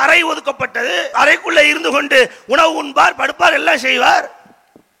என்று ஒரு அறை ஒதுக்கப்பட்டது. அறைக்குள்ள இருந்து கொண்டு உணவு உண்பார், படுப்பார், எல்லாம் செய்வார்.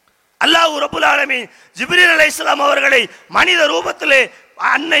 அல்லாஹ் ரப்புல் ஆலமீன் ஜிப்ரீல் அலைஹிஸ்ஸலாம் அவர்களை மனித ரூபத்திலே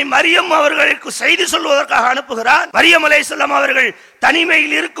அன்னை மரியம் அவர்களுக்கு செய்தி சொல்வதற்காக அனுப்புகிறார். மரியம் அலைஹிஸ்ஸலாம் அவர்கள்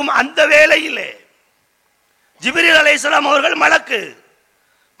தனிமையில் இருக்கும் அந்த வேளையிலே ஜிப்ரீல் அலைஹிஸ்ஸலாம் அவர்கள் மலக்கு,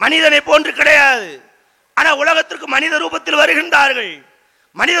 மனிதனை போன்று கிடையாது. ஆனா உலகத்திற்கு மனித ரூபத்தில் வருகின்றார்கள்.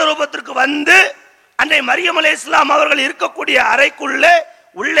 மனித ரூபத்திற்கு வந்து அன்னை மரியம் அலைஹிஸ்ஸலாம் அவர்கள் இருக்கக்கூடிய அறைக்குள்ளே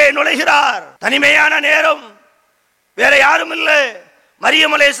உள்ளே நுழைகிறார். தனிமையான நேரம், வேற யாரும் இல்லை,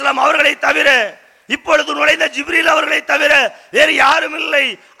 மரியம் அலைஹிஸ்ஸலாம் அவர்களை தவிர, இப்பொழுது நுழைந்த ஜிப்ரீல் அவர்களை தவிர வேறு யாரும் இல்லை.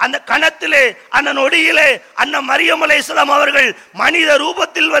 அந்த கணத்திலே, அந்த நொடியிலே அன்னை மரியம் அலைஹிஸ்ஸலாம் அவர்கள் மனித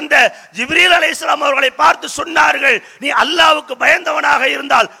ரூபத்தில் வந்த ஜிப்ரீல் அலைஹிஸ்ஸலாம் அவர்களை பார்த்து சொன்னார்கள், நீ அல்லாஹ்வுக்கு பயந்தவனாக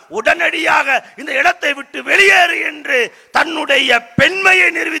இருந்தால் உடனடியாக இந்த இடத்தை விட்டு வெளியேறு என்று தன்னுடைய பெண்மையை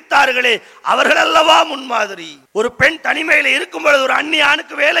நிரூபித்தார்களே, அவர்கள் அல்லவா முன்மாதிரி. ஒரு பெண் தனிமையில் இருக்கும் பொழுது ஒரு அந்நிய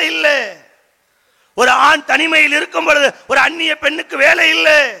ஆணுக்கு வேலை இல்லை. ஒரு ஆண் தனிமையில் இருக்கும் பொழுது ஒரு அந்நிய பெண்ணுக்கு வேலை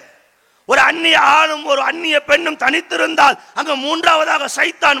இல்லை. ஒரு அந்நிய ஆணும் ஒரு அந்நிய பெண்ணும் தனித்திருந்தால் அங்க மூன்றாவதாக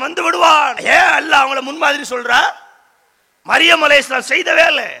சைத்தான் வந்து விடுவான். ஏன் அல்லாஹ் அவங்கள முன்மாதிரி சொல்ற? மரியம் அலைஹிஸ்ஸலாம் செய்த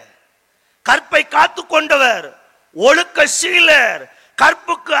வேலை, கற்பை காத்து கொண்டவர், ஒழுக்க சீலர்,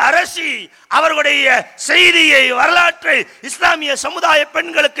 கற்புக்கு அரசி. அவர்களுடைய செய்தியை, வரலாற்றை இஸ்லாமிய சமுதாய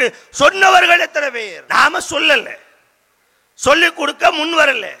பெண்களுக்கு சொன்னவர்கள் எத்தனை பேர்? நாம சொல்லல, சொல்லிக் கொடுக்க முன்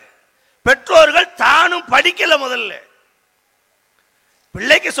வரல. பெற்றோர்கள் தானும் படிக்கல. முதல்ல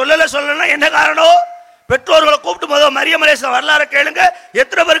பிள்ளைக்கு சொல்லல என்ன காரணம்? பெற்றோர்களை கூப்பிட்டு முதல் மரியம் அலைஹிஸ்ஸலாம் வரலாறு கேளுங்க.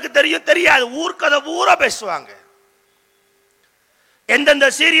 எத்தனை பேருக்கு தெரியும்? தெரியாது. ஊர்க்கதை பூரா பேசுவாங்க. எந்தெந்த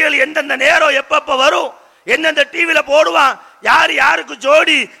சீரியல் எந்தெந்த நேரம் எப்பப்ப வரும், எந்தெந்த டிவில போடுவான், யார் யாருக்கு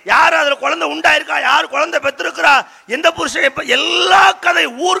ஜோடி, யார் அதுல குழந்தை உண்டாயிருக்கா, யார் குழந்தை பெற்றிருக்கிறா, எந்த புருஷன், எல்லா கதை,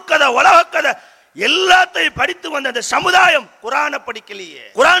 ஊர்க்கதை, உலக கதை எல்லாத்தையும் படித்து வந்த அந்த சமுதாயம் குர்ஆனை படிக்கலையே,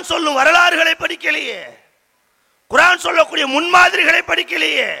 குர்ஆன் சொல்லும் வரலாறுகளை படிக்கலையே, குர்ஆன் சொல்லக்கூடிய முன்மாதிரிகளை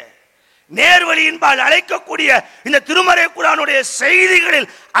படிக்கலையே. நேர்வழியின்பால் அழைக்கக்கூடிய இந்த திருமறை குர்ஆனுடைய செய்திகளில்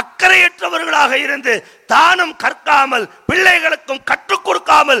அக்கறையற்றவர்களாக இருந்து தானும் கற்காமல் பிள்ளைகளுக்கும் கற்றுக்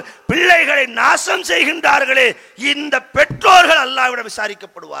கொடுக்காமல் பிள்ளைகளை நாசம் செய்கின்றார்களே, இந்த பெற்றோர்கள் அல்லாஹ்விடம்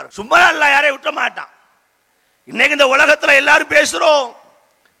விசாரிக்கப்படுவார்கள். சும்மா அல்லாஹ் யாரையும் விட்ட மாட்டான். இன்னைக்கு இந்த உலகத்துல எல்லாரும் பேசுறோம்,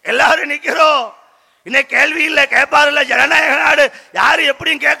 எல்லாரும் நிக்கிறோம். இன்னைக்கு கேள்வி இல்ல, கேட்பாரு இல்ல, ஜனநாயக நாடு. யாரு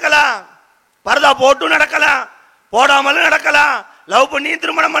எப்படியும் கேட்கலாம், பரதா போட்டும் நடக்கலாம், போடாமலும் நடக்கலாம், லவ் பண்ணி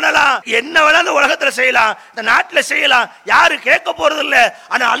திருமணம் பண்ணலாம், என்ன வேணா இந்த உலகத்துல செய்யலாம், இந்த நாட்டில் செய்யலாம், யாரு கேட்க போறது இல்ல.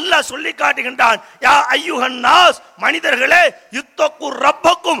 ஆனா அல்லாஹ் சொல்லி காட்டுகின்றான், யா அய்யுஹன் நாஸ், மனிதர்களே, யுத்தக்கு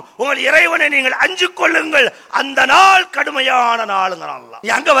ரப்பக்கும், உங்கள் இறைவனை நீங்கள் அஞ்சு கொள்ளுங்கள், அந்த நாள் கடுமையான நாளுங்கிறான் அல்லாஹ்.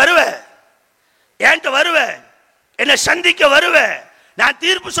 நீ அங்க வருவ, ஏன்ட்ட வருவ, என்ன சந்திக்க வருவ, நான்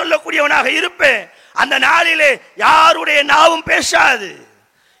தீர்ப்பு சொல்லக்கூடியவனாக இருப்பேன். அந்த நாளிலே யாருடைய நாவும் பேசாது,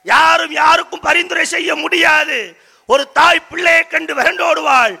 யாரும் யாருக்கும் பரிந்துரை செய்ய முடியாது. ஒரு தாய் பிள்ளையை கண்டு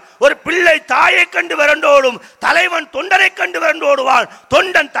விரண்டோடுவாள், ஒரு பிள்ளை தாயை கண்டு விரண்டோடும், தலைவன் தொண்டரை கண்டு விரண்டோடுவான்,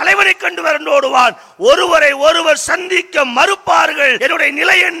 தொண்டன் தலைவனை கண்டு விரண்டோடுவான். ஒருவரை ஒருவர் சந்திக்க மறுப்பார்கள். என்னுடைய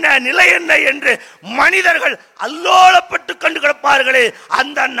நிலை என்ன, நிலை என்ன என்று மனிதர்கள் அல்லோலப்பட்டு கண்டு கிடப்பார்களே,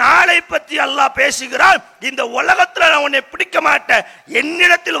 அந்த நாளை பற்றி அல்லாஹ் பேசுகிறான். இந்த உலகத்துல நான் உன்னை பிடிக்க மாட்டேன்,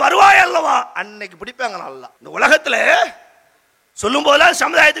 என்னிடத்தில் வருவாய் அல்லவா, அன்னைக்கு பிடிப்பாங்க. அல்லாஹ் இந்த உலகத்துல சொல்லும் போதெல்லாம்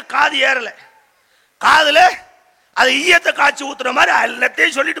சமுதாயத்துக்கு காது ஏறல, காதுல அது ஈயத்தை காய்ச்சி ஊத்துற மாதிரி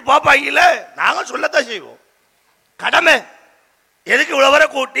எல்லாத்தையும் சொல்லிட்டு போப்பாங்கல்ல. நாங்க சொல்லத்தான் செய்வோம், கடமை. எதுக்கு இவ்வளவு வரை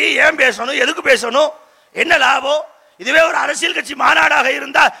கூட்டி ஏன் பேசணும், எதுக்கு பேசணும், என்ன லாபம்? இதுவே ஒரு அரசியல் கட்சி மாநாடாக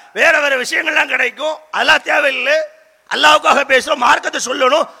இருந்தா வேற வேற விஷயங்கள்லாம் கிடைக்கும், அதெல்லாம் தேவையில்லை. அல்லாஹ்வுக்காக பேசுறோம், மார்க்கத்தை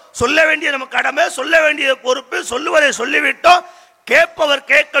சொல்லணும், சொல்ல வேண்டிய நம்ம கடமை, சொல்ல வேண்டிய பொறுப்பு. சொல்லுவதை சொல்லிவிட்டோம், கேட்பவர்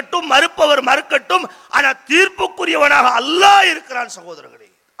கேட்கட்டும், மறுப்பவர் மறுக்கட்டும். ஆனா தீர்ப்புக்குரியவனாக அல்லாஹ் இருக்கிறான் சகோதரர்களே,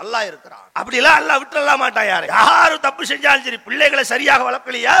 அல்லாஹ் இருக்கிறான். அப்படி எல்லாம் அல்லாஹ் விட்டுறலாம் மாட்டான். யாரும் தப்பு செஞ்சாலும் சரி, பிள்ளைகளை சரியாக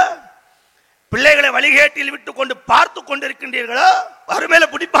வளர்க்கலையா, பிள்ளைகளை வழிகேட்டில் விட்டு கொண்டு பார்த்து கொண்டிருக்கின்றீர்களோ, வறுமையில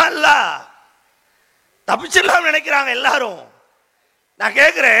பிடிப்பான்ல, தப்பிச்சிடலாம் நினைக்கிறாங்க எல்லாரும். நான்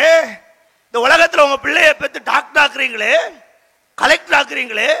கேட்கிறேன், இந்த உலகத்துல உங்க பிள்ளைய பெற்று டாக்டர் ஆக்குறீங்களே, கலெக்டர்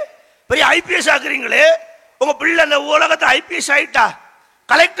ஆக்குறீங்களே, பெரிய ஐபிஎஸ் ஆக்குறீங்களே, உங்க பிள்ளை அந்த உலகத்தை ஐபிஎஸ் ஆயிட்டா,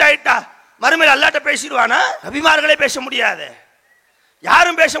 கலெக்டர் ஆயிட்டா, மறுமையில் அல்லாட்ட பேசிடுவானா? நபிமார்களே பேச முடியாது,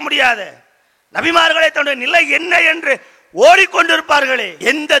 யாரும் பேச முடியாது. நபிமார்களே தன்னுடைய நிலை என்ன என்று ஓடிக்கொண்டிருப்பார்களே.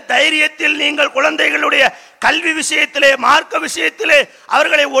 எந்த தைரியத்தில் நீங்கள் குழந்தைகளுடைய கல்வி விஷயத்திலே, மார்க்க விஷயத்திலே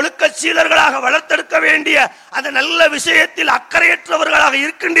அவர்களை ஒழுக்க சீலர்களாக வளர்த்தெடுக்க வேண்டிய அந்த நல்ல விஷயத்தில் அக்கறையற்றவர்களாக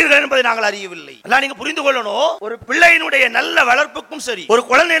இருக்கின்றீர்கள் என்பதை நாங்கள் அறியவில்லை. எல்லாம் நீங்க புரிந்து கொள்ளணும். ஒரு பிள்ளையினுடைய நல்ல வளர்ப்புக்கும் சரி, ஒரு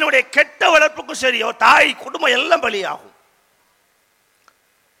குழந்தையினுடைய கெட்ட வளர்ப்புக்கும் சரி, ஒரு தாய் குடும்பம் எல்லாம் பலியாகும்.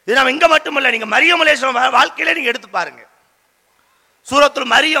 இது நம்ம இங்க மட்டுமல்ல, நீங்க மரியம் அலைஹிஸ்ஸலாம் வாழ்க்கையில நீங்க எடுத்து பாருங்க.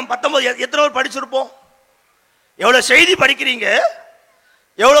 சூரத்துல் மரியம் 19 எத்தனை பேர் படிச்சிருப்போம்? எவ்வளவு செய்தி படிக்கிறீங்க,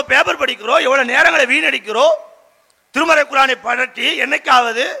 எவ்வளவு பேப்பர் படிக்கிறோம், எவ்வளவு நேரங்களை வீணடிக்கிறோம். திருமறை குர்ஆனை பற்றி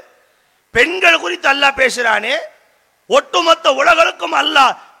என்னைக்காவது பெண்கள் குறித்து அல்லாஹ் பேசுறானே, ஒட்டுமொத்த உலகளுக்கும்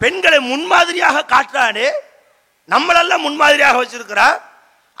அல்லாஹ் பெண்களை முன்மாதிரியாக காட்டுறானே, நம்மளெல்லாம் முன்மாதிரியாக வச்சிருக்கிறான்.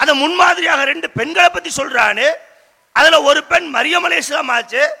 அந்த முன்மாதிரியாக 2 பெண்களை பத்தி சொல்றானே, அதுல ஒரு பெண் மரியம் அலைஹிஸ்ஸலாம்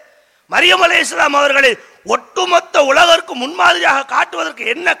ஆச்சு. மரியம் அலைஹிஸ்ஸலாம் அவர்களை ஒட்டுமொத்த உலகிற்கு முன்மாதிரியாக காட்டுவதற்கு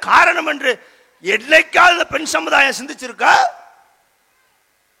என்ன காரணம் என்று என்னைக்காவது பெண் சமுதாயம் சிந்திச்சிருக்கா?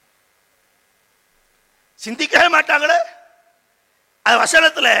 சிந்திக்கவே மாட்டாங்களே. அது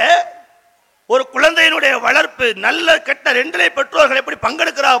வசனத்துல ஒரு குழந்தையினுடைய வளர்ப்பு நல்ல கெட்ட 2 பெற்றோர்கள் எப்படி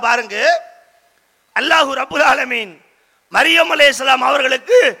பங்கெடுக்கிறாங்க பாருங்க. அல்லாஹு ரப்புல் ஆலமீன் மரியம் அலைஹிஸ்ஸலாம்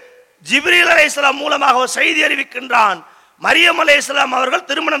அவர்களுக்கு ஜிப்ரீல் அலைஹிஸ்ஸலாம் மூலமாக ஒரு செய்தி அறிவிக்கின்றான். மரியம் அலைஹிஸ்ஸலாம் அவர்கள்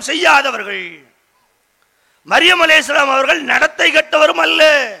திருமணம் செய்யாதவர்கள். மரியம் அலைஹிஸ்ஸலாம் அவர்கள் நடத்தை கெட்டவரும் அல்ல,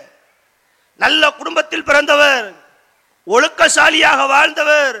 நல்ல குடும்பத்தில் பிறந்தவர், ஒழுக்கசாலியாக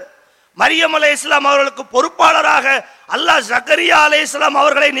வாழ்ந்தவர். மரியம் அலைஹிஸ்ஸலாம் அவர்களுக்கு பொறுப்பாளராக அல்லாஹ் ஜக்கரியா அலைஹிஸ்ஸலாம்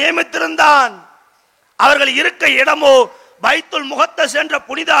அவர்களை நியமித்திருந்தான். அவர்கள் இருக்க இடமோ பைத்துல் முகத்தஸ் என்ற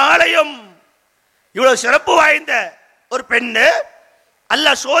புனித ஆலயம். இவ்வளவு சிறப்பு வாய்ந்த ஒரு பெண்ணு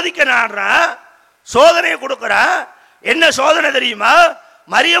அல்லாஹ் சோதிக்க நாடுறான், சோதனையை கொடுக்கிறான். என்ன சோதனை தெரியுமா?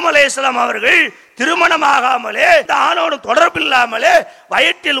 மரியம் அலைஹிஸ்ஸலாம் அவர்கள் திருமணமாகாமலே, ஆணோடு தொடர்பில்லாமலே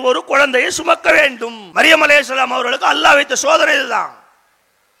வயிற்றில் ஒரு குழந்தையை சுமக்க வேண்டும். மரியம் அலைஹிஸ்ஸலாம் அவர்களுக்கு அல்லாஹ் வைத்த சோதனை இதுதான்.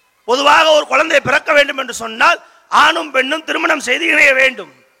 பொதுவாக ஒரு குழந்தை பிறக்க வேண்டும் என்று சொன்னால் ஆணும் பெண்ணும் திருமணம் செய்து இணைய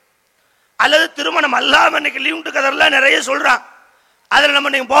வேண்டும், அல்லது திருமணம் அல்லாம இன்னைக்கு லீவ் கதர்லாம் நிறைய சொல்றான். அதுல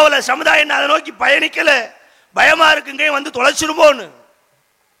நம்ம நீங்க போகல, சமுதாயம் அதை நோக்கி பயணிக்கல, பயமா இருக்குங்க வந்து தொலைச்சிருமோன்னு.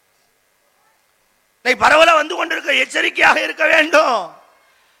 பரவலா வந்து கொண்டிருக்க, எச்சரிக்கையாக இருக்க வேண்டும்.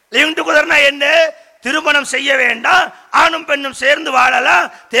 லிவிங் டுகெதர்னா என்ன? திருமணம் செய்ய வேண்டாம், ஆணும் பெண்ணும் சேர்ந்து வாழலாம்,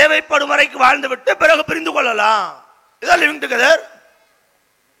 தேவைப்படும் வரைக்கும் வாழ்ந்து விட்டு பிறகு பிரிந்து கொள்ளலாம். இதான் லிவிங் டுகெதர்.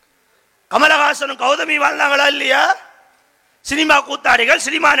 கமலஹாசனும் கௌதமி வாழ்ந்தாங்களா இல்லையா? சினிமா கூத்தாடிகள்,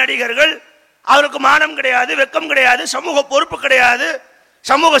 சினிமா நடிகர்கள், அவருக்கு மானம் கிடையாது, வெக்கம் கிடையாது, சமூக பொறுப்பு கிடையாது,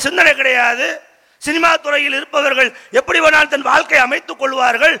 சமூக சிந்தனை கிடையாது. சினிமா துறையில் இருப்பவர்கள் எப்படி வேணாலும் தன் வாழ்க்கையை அமைத்துக்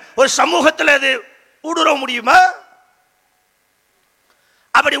கொள்வார்கள். ஒரு சமூகத்தில் அது ஊடுருவ முடியுமா?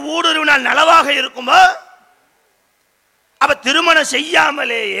 அப்படி ஊடுருவினால் நலவாக இருக்குமா? அப்ப திருமணம்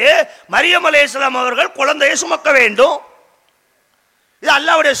செய்யாமலேயே மரியம் அலைஹிஸ்ஸலாம் அவர்கள் குழந்தையை சுமக்க வேண்டும். இது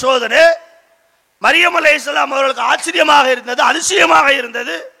அல்லாஹ்வுடைய சோதனை. மரியம் அலைஹிஸ்ஸலாம் அவர்களுக்கு ஆச்சரியமாக இருந்தது, அதிசயமாக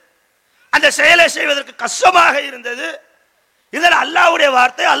இருந்தது, அந்த செயலை செய்வதற்கு கஷ்டமாக இருந்தது. இதில் அல்லாஹ்வுடைய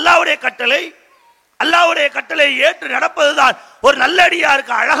வார்த்தை, அல்லாஹ்வுடைய கட்டளை, அல்லாஹ்வுடைய கட்டளை ஏற்று நடப்பதுதான் ஒரு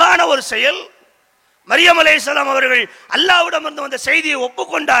நல்லடியாருக்கு அழகான ஒரு செயல். மரியம் அலைஹிஸ்ஸலாம் அவர்கள் அல்லாஹ்விடமிருந்து வந்த செய்தியை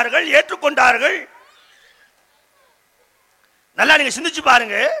ஒப்புக்கொண்டார்கள், ஏற்றுக்கொண்டார்கள். நல்லா நீங்க சிந்திச்சு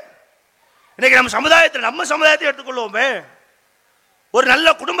பாருங்க. இன்னைக்கு நம்ம சமுதாயத்தை எடுத்துக்கொள்வோமே. ஒரு நல்ல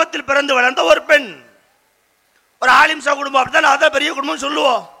குடும்பத்தில் பிறந்து வளர்ந்த ஒரு பெண், ஒரு ஆலிம்சா குடும்பம், அப்படிதான் அதான் பெரிய குடும்பம்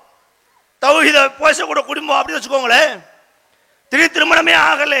சொல்லுவோம். தௌஹீத பேசக்கூடிய குடும்பம் அப்படி வச்சுக்கோங்களேன். திடீர் திருமணமே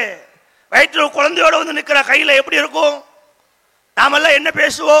ஆகலே, வயிற்றில் குழந்தையோட வந்து நிற்கிற கையில் எப்படி இருக்கும்? நாமெல்லாம் என்ன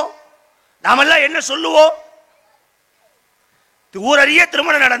பேசுவோம்? நாமெல்லாம் என்ன சொல்லுவோம்? ஊரறிய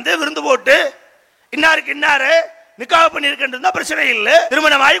திருமணம் நடந்து விருந்து போட்டு இன்னாருக்கு இன்னாரு நிக்காஹ் பண்ணியிருக்கின்றா பிரச்சனை இல்லை.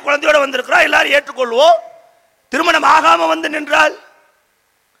 திருமணம் ஆகி குழந்தையோட வந்திருக்கிறா, எல்லாரும் ஏற்றுக்கொள்வோம். திருமணம் ஆகாம வந்து நின்றால்,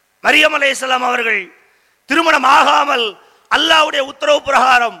 மரியம் அலைஹிஸ்ஸலாம் அவர்கள் திருமணம் ஆகாமல் அல்லாஹ்வுடைய உத்தரவு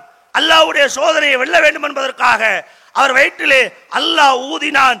பிரகாரம் அல்லாஹ்வுடைய சோதனையை வெல்ல வேண்டும் என்பதற்காக அவர் வயிற்றிலே அல்லாஹ்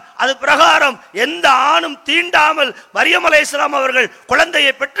ஊதினான். அது பிரகாரம் எந்த ஆணும் தீண்டாமல் மரியம் அலைஹிஸ்ஸலாம் அவர்கள்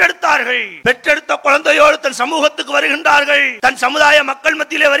குழந்தையை பெற்றெடுத்தார்கள். பெற்றெடுத்த குழந்தையோடு தன் சமூகத்துக்கு வருகின்றார்கள், தன் சமுதாய மக்கள்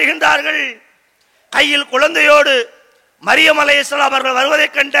மத்தியிலே வருகின்றார்கள். கையில் குழந்தையோடு மரியம் அலைஹிஸ்ஸலாம் அவர்கள்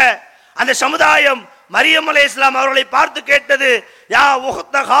வருவதைக் கண்ட அந்த சமுதாயம் மரியம் அலைஹிஸ்ஸலாம் அவர்களை பார்த்து கேட்டது, யா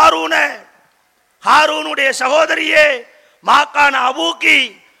உஹ்த ஹாரூன, ஹாரூனுடைய சகோதரியே, மாகான அபூக்கி,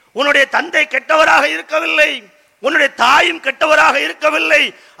 உன்னுடைய தந்தை கெட்டவராக இருக்கவில்லை, உன்னுடைய தாயும் கெட்டவராக இருக்கவில்லை,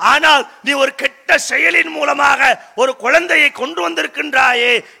 ஆனால் நீ ஒரு கெட்ட செயலின் மூலமாக ஒரு குழந்தையை கொண்டு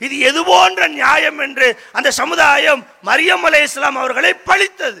வந்திருக்கின்றாயே, இது எது போன்ற நியாயம் என்று அந்த சமுதாயம் மரியம் அலைஹிஸ்ஸலாம் அவர்களை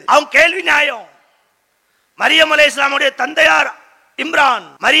பழித்தது. அவங்க கேள்வி நியாயம். மரியம் அலைஹிஸ்ஸலாமுடைய தந்தையார் இம்ரான்,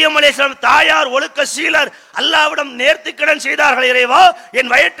 மரியம் அலைஹிஸ்ஸலாம் தாயார் ஒழுக்க சீலர், அல்லாஹ்விடம் நேர்த்திக்கடன் செய்தார்கள். இறைவா, என்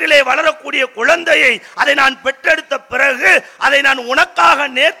வயிற்றிலே வளரக்கூடிய குழந்தையை அதை நான் பெற்றெடுத்த பிறகு அதை நான் உனக்காக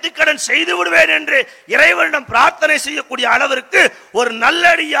நேர்த்திக்கடன் செய்து விடுவேன் என்று இறைவனிடம் பிரார்த்தனை செய்யக்கூடிய அளவிற்கு ஒரு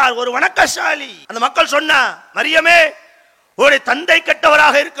நல்லடியார், ஒரு வணக்கசாலி. அந்த மக்கள் சொன்ன, மரியமே, உன்னுடைய தந்தை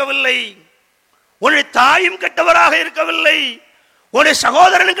கெட்டவராக இருக்கவில்லை, உன்னுடைய தாயும் கெட்டவராக இருக்கவில்லை, உன்னுடைய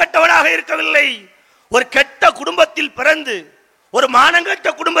சகோதரனும் கெட்டவராக இருக்கவில்லை. ஒரு கெட்ட குடும்பத்தில் பிறந்து, ஒரு மானங்கெட்ட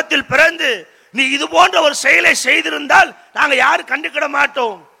குடும்பத்தில் பிறந்து நீ இது போன்ற ஒரு செயலை செய்திருந்தால் நாங்க யாரும் கண்டுக்கிட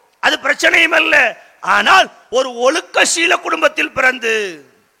மாட்டோம், அது பிரச்சனையும் அல்ல. ஆனால் ஒரு ஒழுக்கசீல குடும்பத்தில் பிறந்து,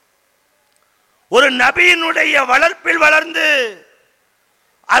 ஒரு நபியினுடைய வளர்ப்பில் வளர்ந்து,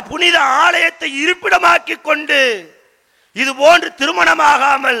 புனித ஆலயத்தை இருப்பிடமாக்கி கொண்டு இது போன்று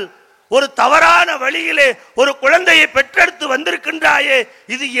திருமணமாகாமல் ஒரு தவறான வழியிலே ஒரு குழந்தையை பெற்றெடுத்து வந்திருக்கின்றாயே,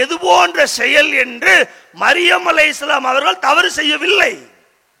 இது எது போன்ற செயல் என்று மரியம் அலைஹிஸ்ஸலாம் அவர்கள் தவறு செய்யவில்லை,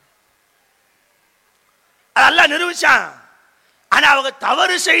 அல்லாஹ் நிரூபிச்சான். ஆனா அவங்க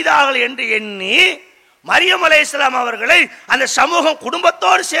தவறு செய்தார்கள் என்று எண்ணி மரியம் அலைஹிஸ்ஸலாம் அவர்களை அந்த சமூகம்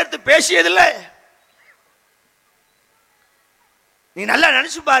குடும்பத்தோடு சேர்த்து பேசியதில்லை. நீ நல்லா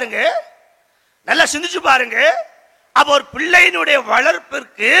நினைச்சு பாருங்க, நல்லா சிந்திச்சு பாருங்க. அப்ப ஒரு பிள்ளையினுடைய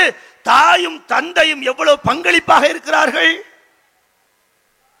வளர்ப்பிற்கு தாயும் தந்தையும் எவ்வளவு பங்களிப்பாக இருக்கிறார்கள்.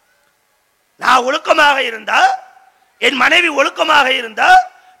 நான் ஒழுக்கமாக இருந்தா, என் மனைவி ஒழுக்கமாக இருந்தா,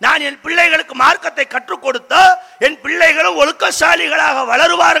 நான் என் பிள்ளைகளுக்கு மார்க்கத்தை கற்றுக் கொடுத்தா என் பிள்ளைகளும் ஒழுக்கசாலிகளாக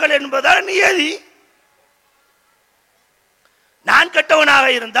வளருவார்கள் என்பதால் நியதி. நான் கெட்டவனாக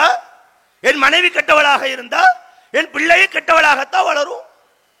இருந்தா, என் மனைவி கெட்டவளாக இருந்தா, என் பிள்ளையை கெட்டவளாகத்தான் வளரும்.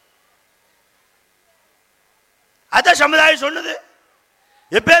 அத சமுதாயம் சொன்னது.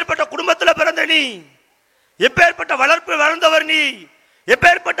 எப்பேற்பட்ட குடும்பத்தில் பிறந்த நீ, எப்பேற்பட்ட வளர்ப்பு வளர்ந்தவர் நீ,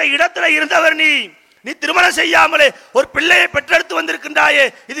 எப்பேற்பட்ட இடத்துல இருந்தவர் நீ, நீ திருமணம் செய்யாமலே ஒரு பிள்ளையை பெற்றெடுத்து வந்திருக்கின்றாயே,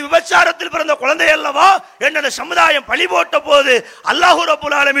 இது விபச்சாரத்தில் பிறந்த குழந்தை அல்லவா என்ற சமுதாயம் பழி போட்ட போது அல்லாஹ்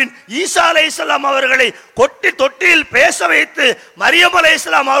ரப்பல் ஆலமீன் ஈசா அலைஹிஸ்ஸலாம் அவர்களை கொட்டி தொட்டியில் பேச வைத்து மரியம்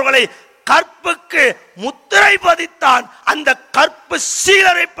அலைஹிஸ்ஸலாம் அவர்களை கற்புக்கு முத்திரை பதித்தான். அந்த கற்பு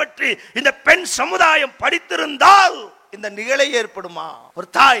சீலரை பற்றி இந்த பெண் சமுதாயம் படித்திருந்தால் இந்த நிகழை ஏற்படுமா? ஒரு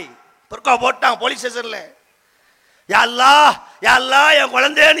தாய் பொறுக்கா போட்டாங்க போலீஸ் ஸ்டேஷன்ல, யா அல்லாஹ் யா அல்லாஹ் என்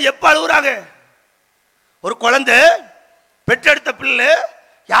குழந்தைன்னு எப்ப அழுகுறாங்க. ஒரு குழந்தை பெற்றெடுத்த பிள்ளை,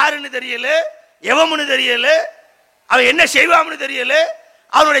 யாருன்னு தெரியல, எவமுன்னு தெரியல, அவன் என்ன செய்வான்னு தெரியல,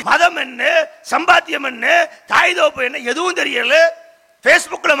 அவனுடைய மதம் என்ன, சம்பாத்தியம் என்ன, தாய் தோப்பு என்ன எதுவும் தெரியல.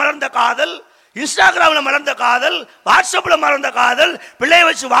 பேஸ்புக்ல மலர்ந்த காதல், இன்ஸ்டாகிராம்ல மலர்ந்த காதல், வாட்ஸ்அப்ல மலர்ந்த காதல், பிள்ளையை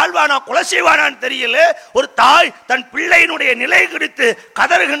வச்சு வாழ்வானா கொலை செய்வானான்னு தெரியல. ஒரு தாய் தன் பிள்ளையினுடைய நிலை குறித்து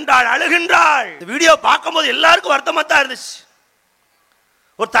கதறுகின்றாள், அழுகின்றாள். வீடியோ பார்க்கும்போது எல்லாருக்கும் வருத்தமா தான் இருந்துச்சு.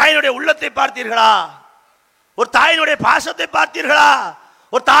 ஒரு தாயினுடைய உள்ளத்தை பார்த்தீர்களா? ஒரு தாயினுடைய பாசத்தை பார்த்தீர்களா?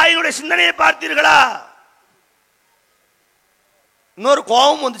 ஒரு தாயினுடைய சிந்தனையை பார்த்தீர்களா? இன்னொரு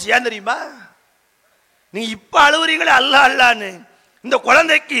கோபம் வந்துச்சு. ஏன் தெரியுமா? நீங்க இப்ப அழுவுறீங்களே அல்லாஹ் அல்லான்னு. இந்த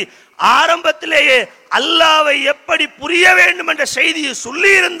குழந்தைக்கு ஆரம்பத்திலேயே அல்லாவை எப்படி புரிய வேண்டும் என்ற செய்தியை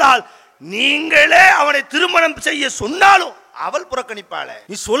சொல்லி இருந்தால், நீங்களே அவனை திருமணம் செய்ய சொன்னாலும் அவள் புறக்கணிப்பாள.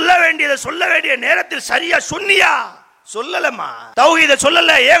 நீ சொல்ல வேண்டிய நேரத்தில் சரியா சொன்னியா? சொல்லலமா. தௌஹீத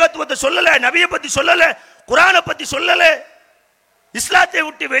சொல்லல, ஏகத்துவத்தை சொல்லல, நபியை பத்தி சொல்லல, குர்ஆனை பத்தி சொல்லல, இஸ்லாத்தை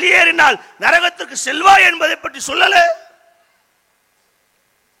விட்டு வெளியேறினால் நரகத்துக்கு செல்வாய் என்பதை பற்றி சொல்லல.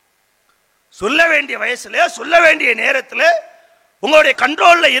 சொல்ல வேண்டிய வயசுல, சொல்ல வேண்டிய நேரத்தில், உங்களுடைய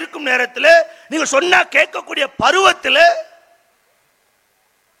கண்ட்ரோல்ல இருக்கும் நேரத்தில், நீங்க சொன்னா கேட்கக்கூடிய பருவத்தில்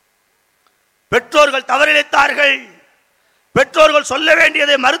பெற்றோர்கள் தவறிழைத்தார்கள். பெற்றோர்கள் சொல்ல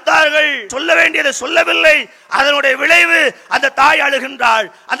வேண்டியதை மறுத்தார்கள், சொல்ல வேண்டியதை சொல்லவில்லை. அதனுடைய விளைவு அந்த தாய் அழுகின்றாள்,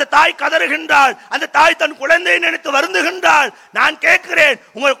 அந்த தாய் கதறுகின்றாள், அந்த தாய் தன் குழந்தையை நினைத்து வருந்துகின்றாள். நான் கேட்கிறேன்,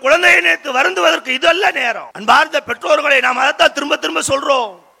 உங்கள் குழந்தையை நினைத்து வருந்துவதற்கு இதல்ல நேரம். அன்பார்ந்த பெற்றோர்களை நாம் அதைத்தான் திரும்ப திரும்ப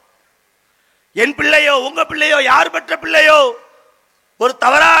சொல்றோம். என் பிள்ளையோ உங்க பிள்ளையோ யார் பெற்ற பிள்ளையோ ஒரு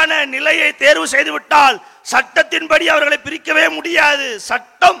தவறான நிலையை தேர்வு செய்து விட்டால் சட்டத்தின்படி அவர்களை பிரிக்கவே முடியாது.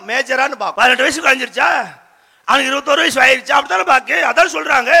 சட்டம் மேஜரான்னு 18 வயசு கழிஞ்சிருச்சா, அவனுக்கு 21 வயசு ஆயிருச்சா, அப்படித்தானே பாக்கு. அதான்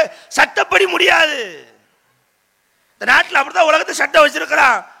சொல்றாங்க, சட்டப்படி முடியாது. இந்த நாட்டில் அப்படித்தான் உலகத்தை சட்டம்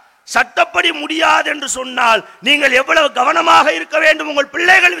வச்சிருக்கிறான். சட்டப்படி முடியாது என்று சொன்னால் நீங்கள் எவ்வளவு கவனமாக இருக்க வேண்டும் உங்கள்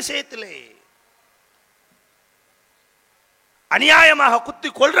பிள்ளைகள் விஷயத்திலே. அநியாயமாக குத்தி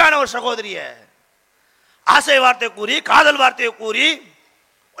கொள்றான ஒரு சகோதரிய ஆசை வார்த்தை கூறி, காதல் வார்த்தையை கூறி,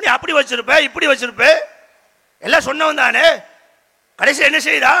 நீ அப்படி வச்சிருப்ப இப்படி வச்சிருப்ப எல்லாம் சொன்னவன் தானே. கடைசி என்ன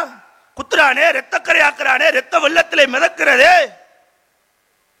செய்யறான்? குத்துறானே, ரத்தக்கரை ஆக்குறானே, ரத்த வெள்ளத்திலே மிதக்கிறதே.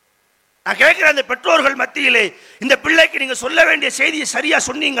 நான் கேட்கிறேன், அந்த பெற்றோர்கள் மத்தியிலே இந்த பிள்ளைக்கு நீங்க சொல்ல வேண்டிய செய்தியை சரியா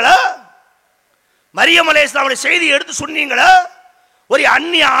சொன்னீங்களா? மரியம் அலைஹிஸ்ஸலாமுடைய செய்தியை எடுத்து சொன்னீங்களா? ஒரு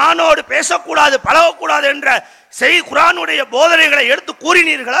அந்நிய ஆணோடு பேசக்கூடாது, பழகக்கூடாது என்ற செய்தி குர்ஆனுடைய போதனைகளை எடுத்து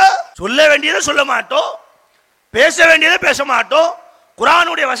கூறினீர்களா? சொல்ல வேண்டியதை சொல்ல மாட்டோம், பேச வேண்டியதை பேச மாட்டோம்,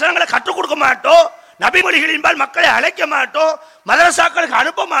 குர்ஆனுடைய வசனங்களை கற்றுக் கொடுக்க மாட்டோம், நபிமொழிகளின்பால் மக்களை அழைக்க மாட்டோம், மதரசாக்களுக்கு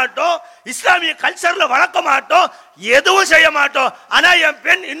அனுப்ப மாட்டோம், இஸ்லாமிய கல்ச்சர்ல வளர்க்க மாட்டோம், எதுவும் செய்ய மாட்டோம். ஆனா என்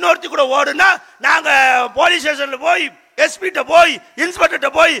பெண் இன்னொருத்தி கூட ஓடுனா நாங்க போலீஸ் ஸ்டேஷன்ல போய், எஸ்பிட்ட போய், இன்ஸ்பெக்டர்ட்ட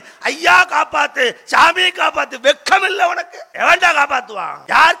போய், ஐயா காப்பாத்து, சாமியை காப்பாத்து. வெக்கம் இல்ல உனக்கு? எவன்டா காப்பாத்துவான்?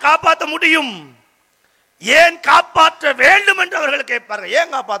 யார் காப்பாற்ற முடியும்? ஏன் காப்பாற்ற வேண்டும் என்று அவர்கள் கேட்பார்கள்.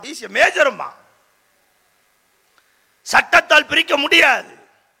 ஏன் காப்பாற்ற? மேஜருமா. சட்டத்தால் பிரிக்க முடியாது.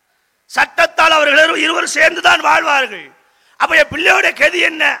 சட்டத்தால் அவர்கள் இருவரும் சேர்ந்துதான் வாழ்வார்கள். அப்ப என் பிள்ளையோட கதி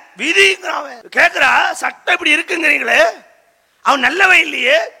என்ன? விதிங்கிறான். கேட்கிறா, சட்டம் இப்படி இருக்குங்கிறீங்களே, அவன் நல்லவன்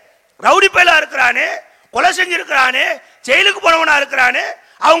இல்லையே, ரவுடி பையலா இருக்கிறானே, கொலை செஞ்சிருக்கிறானே, ஜெயிலுக்கு போனவனா இருக்கிறானே,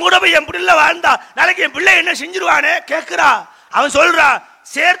 அவங்க கூட போய் என் பிள்ளை வாழ்ந்தா நாளைக்கு என் பிள்ளை என்ன செஞ்சிருவானே கேட்கிறா. அவன் சொல்றான்,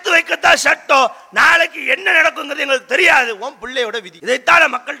 சேர்த்து வைக்கத்தான் சட்டம், நாளைக்கு என்ன நடக்குங்கிறது எங்களுக்கு தெரியாது, உன் பிள்ளையோட விதி.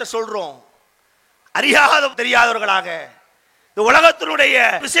 இதைத்தான் மக்கள்கிட்ட சொல்றோம். அறியாத தெரியாதவர்களாக இந்த உலகத்தினுடைய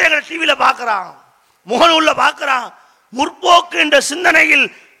விஷயங்கள் டிவியில பார்க்கிறான், முகநூல்ல பார்க்கிறான். முற்போக்கு என்ற சிந்தனையில்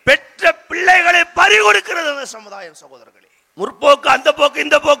பெற்ற பிள்ளைகளை பறிகொடுக்கிறது அந்த சமுதாயம். சகோதரர்களே, முற்போக்கு, அந்த போக்கு,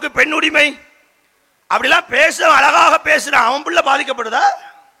 இந்த போக்கு, பெண் உரிமை அப்படிலாம் பேச அழகாக பேசுறான். அவன் பிள்ளை பாதிக்கப்படுதா?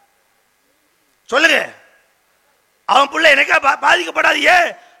 சொல்லுங்க. அவன் பிள்ளை எனக்கா பாதிக்கப்படாது? ஏன்?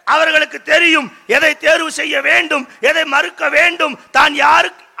 அவர்களுக்கு தெரியும் எதை தேர்வு செய்ய வேண்டும், எதை மறுக்க வேண்டும், தான்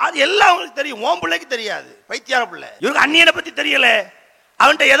யாருக்கு, அது எல்லாம் அவங்களுக்கு தெரியும். உன் பிள்ளைக்கு தெரியாது. பைத்தியார பிள்ளை. இவருக்கு அந்நியனை பத்தி தெரியல,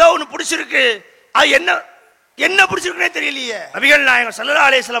 அவன்கிட்ட ஏதோ ஒண்ணு பிடிச்சிருக்கு, அது என்ன பிடிச்சிருக்குன்னே தெரியலையே. நபிகள் நாயகம் ஸல்லல்லாஹு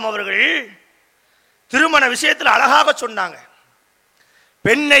அலைஹி வஸல்லம் அவர்கள் திருமண விஷயத்தில் அழகாக சொன்னாங்க.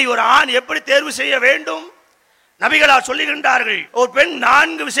 பெண்ணை ஒரு ஆண் எப்படி தேர்வு செய்ய வேண்டும் நபிகளார் சொல்லுகின்றார்கள். ஒரு பெண்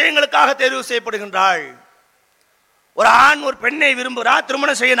 4 விஷயங்களுக்காக தேர்வு செய்யப்படுகின்றாள். ஒரு ஆண் ஒரு பெண்ணை விரும்புகிறான்,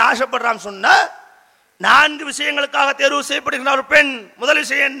 திருமணம் செய்ய ஆசைப்படுறான்னு சொன்னா 4 விஷயங்களுக்காக தேர்வு செய்யப்படுகின்ற ஒரு பெண். முதல்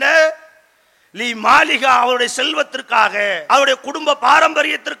விஷயம் என்ன? லி மாலிகா, அவருடைய செல்வத்திற்காக, அவருடைய குடும்ப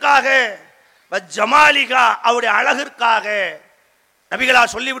பாரம்பரியத்திற்காக, ஜமாலிகா, அவருடைய அழகிற்காக.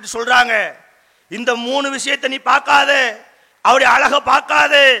 நபிகளார் சொல்லிவிட்டு சொல்றாங்க, இந்த 3 விஷயத்தை நீ பார்க்காத, அவருடைய அழகை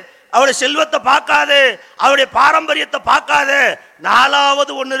பார்க்காத, அவருடைய செல்வத்தை பார்க்காத, அவருடைய பாரம்பரியத்தை பார்க்காத,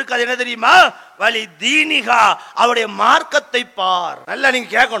 4வது ஒண்ணு இருக்கு. அது என்ன தெரியுமா? வலி தீனிகா, அவருடைய மார்க்கத்தை பார். நல்லா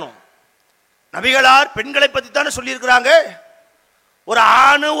நீங்க கேட்கணும். நபிகளார் பெண்களை பத்தி தானே சொல்லி இருக்கிறாங்க. ஒரு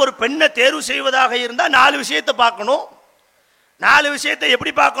ஆணு ஒரு பெண்ணை தேர்வு செய்வதாக இருந்தால் 4 விஷயத்தை பார்க்கணும். 4 விஷயத்தை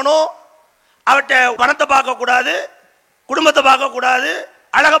எப்படி பார்க்கணும்? அவட்ட பணத்தை பார்க்கக்கூடாது, குடும்பத்தை பார்க்கக்கூடாது,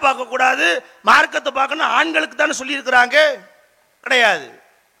 அழகை பார்க்கக்கூடாது, மார்க்கத்தை பார்க்கணும். ஆண்களுக்கு தானே சொல்லியிருக்கிறாங்க? கிடையாது.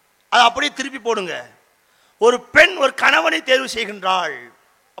 அதை அப்படியே திருப்பி போடுங்க. ஒரு பெண் ஒரு கணவனை தேர்வு செய்கின்றாள்.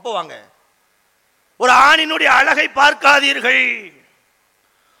 அப்போ வாங்க, ஒரு ஆணினுடைய அழகை பார்க்காதீர்கள்,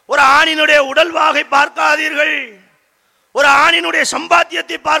 ஒரு ஆணினுடைய உடல்வாகை பார்க்காதீர்கள், ஒரு ஆணினுடைய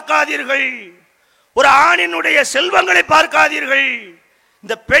சம்பாத்தியத்தை பார்க்காதீர்கள், ஒரு ஆணினுடைய செல்வங்களை பார்க்காதீர்கள்.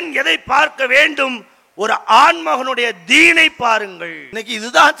 இந்த பெண் எதை பார்க்க வேண்டும்? ஒரு ஆண்மகனுடைய தீனை பாருங்கள். இன்னைக்கு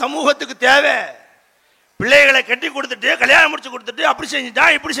இதுதான் சமூகத்துக்கு தேவை. பிள்ளைகளை கட்டி கொடுத்துட்டு கல்யாணம் முடிச்சு கொடுத்துட்டு அப்படி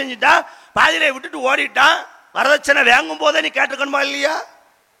செஞ்சுட்டான் இப்படி செஞ்சுட்டான், பாதியில விட்டுட்டு ஓடிட்டான். வரதட்சணை வாங்கும் போதே நீ கேட்டுக்கணுமா இல்லையா?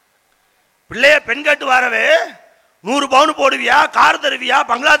 பிள்ளைய பெண் கேட்டு வரவே 100 பவுன் போடுவியா, கார் தருவியா,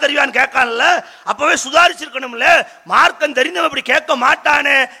 பங்களா தருவியான்னு கேட்கான்ல, அப்பவே சுதாரிச்சிருக்கணும்ல. மார்க்கம் தெரிந்தவன் இப்படி கேட்க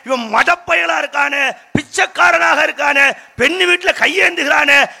மாட்டானே. இவன் மடப்பயலா இருக்கானே, பிச்சைக்காரனாக இருக்கானே, பெண்ணு வீட்டுல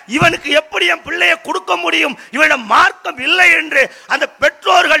கையேந்துகிறானே, இவனுக்கு எப்படி என் பிள்ளைய கொடுக்க முடியும்? இவனிடம் மார்க்கம் இல்லை என்று அந்த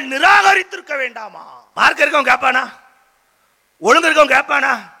பெற்றோர்கள் நிராகரித்திருக்க வேண்டாமா? மார்க்கம் இருக்கவன் கேட்பானா? ஒழுங்கு இருக்கவன்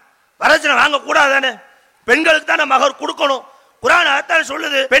கேட்பானா? வரதட்சணை வாங்க கூடாதானே? பெண்களுக்கு தானே மகர் கொடுக்கணும். குர்ஆன் அதான்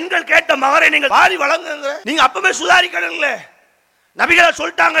சொல்லுது, பெண்கள் கேட்ட மகரை நீங்கள் வாரி வழங்குங்க. நீங்க அப்பவே சுதாரிக்கணும்ல. நபிகள்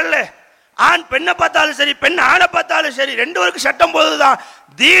சொல்லிட்டாங்கல்ல, ஆண் பெண்ணை பார்த்தாலும் சரி, பெண் ஆணை பார்த்தாலும் சரி, 2 பேருக்கு சட்டம் போதுதான்.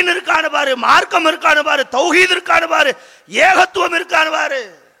 தீன் இருக்கானு பாரு, மார்க்கம் இருக்கானு பாரு, தௌஹீத் இருக்கானு பாரு, ஏகத்துவம் இருக்கானு பாரு.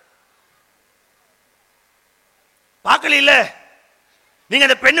 பார்க்கல இல்ல? நீங்க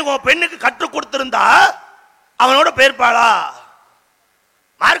அந்த பெண்ணுக்கு கற்றுக் கொடுத்திருந்தா அவனோட பேர்பாளா?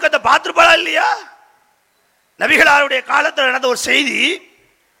 மார்க்கத்தை பார்த்திருப்பாளா இல்லையா? நபிகளாருடைய காலத்தில் நடந்த ஒரு செய்தி,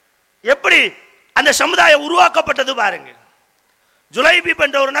 எப்படி அந்த சமுதாயம் உருவாக்கப்பட்டது பாருங்க. ஜுலைபிப்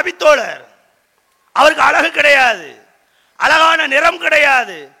என்ற ஒரு நபித்தோழர், அவருக்கு அழகு கிடையாது, அழகான நிறம்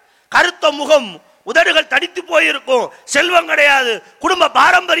கிடையாது, கருத்த முகம், உதடுகள் தடித்து போயிருக்கும், செல்வம் கிடையாது, குடும்ப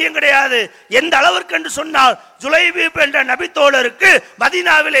பாரம்பரியம் கிடையாது. எந்த அளவிற்கு என்று சொன்னால், ஜுலைபிப் என்ற நபித்தோழருக்கு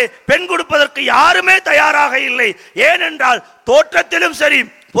மதீனாவிலே பெண் கொடுப்பதற்கு யாருமே தயாராக இல்லை. ஏனென்றால் தோற்றத்திலும் சரி,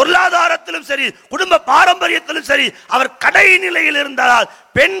 பொருளாதாரத்திலும் சரி, குடும்ப பாரம்பரியத்திலும் சரி, அவர் கடை நிலையில் இருந்தால்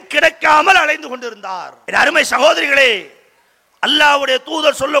பெண் கிடைக்காமல் அலைந்து கொண்டிருந்தார். அருமை சகோதரிகளே, அல்லாஹ்வுடைய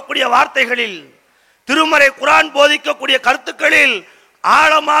தூதர் சொல்லக்கூடிய வார்த்தைகளில், திருமறை குர்ஆன் போதிக்கக்கூடிய கருத்துக்களில்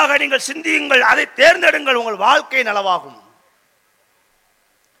ஆழமாக நீங்கள் சிந்தியுங்கள், அதை தேர்ந்தெடுங்கள், உங்கள் வாழ்க்கை நலவாகும்.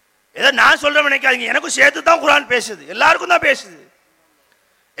 ஏதோ நான் சொல்றேன் நினைக்காதீங்க, எனக்கும் சேர்த்து தான் குர்ஆன் பேசுது, எல்லாருக்கும் தான் பேசுது,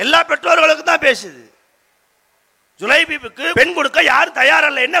 எல்லா பெற்றோர்களுக்கும் தான் பேசுது. ஜுலைபிபுக்கு பெண் கொடுக்க யாரும்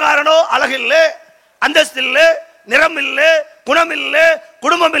தயாரல்ல. என்ன காரணம்? அழகு இல்ல, அந்தஸ்து இல்ல, நிறம் இல்ல, குணம் இல்ல,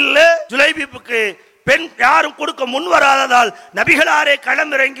 குடும்பம் இல்ல. ஜுலைபிபுக்கு பெண் யாரும் கொடுக்க முன் வராததால் நபிகளாரே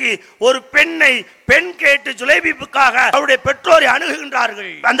களமிறங்கி ஒரு பெண் கேட்டு ஜுலைபிபுக்காக அவருடைய பெற்றோரை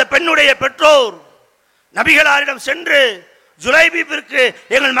அணுகுகின்றார்கள். அந்த பெண்ணுடைய பெற்றோர் நபிகளாரிடம் சென்று, ஜுலைபிபிற்கு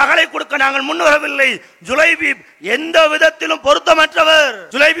எங்கள் மகளை கொடுக்க நாங்கள் முன் வரவில்லை. ஜுலைபிப் எந்த விதத்திலும் பொருத்தமற்றவர்.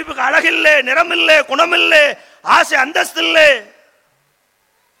 ஜுலைபிபுக்கு அழகில்லை, நிறமில்லை, குணமில்லை, ஆசை அந்தஸ்து இல்லை.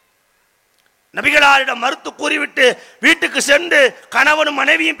 நபிகளாரிடம் மறுத்து கூறிவிட்டு வீட்டுக்கு சென்று கணவனும்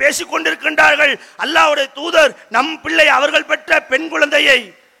மனைவியும் பேசிக் கொண்டிருக்கின்றார்கள். அல்லாஹ்வுடைய தூதர் நம் பிள்ளை அவர்கள் பெற்ற பெண் குழந்தையை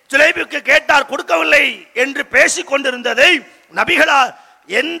ஜுலைபிபுக்கு கேட்டார், கொடுக்கவில்லை என்று பேசிக் கொண்டிருந்ததை நபிகளார்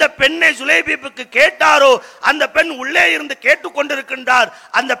எந்த பெண்ணை ஜுலைபிபுக்கு கேட்டாரோ அந்த பெண் உள்ளே இருந்து கேட்டுக் கொண்டிருக்கின்றார்.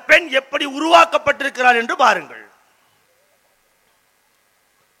 அந்த பெண் எப்படி உருவாக்கப்பட்டிருக்கிறார் என்று பாருங்கள்.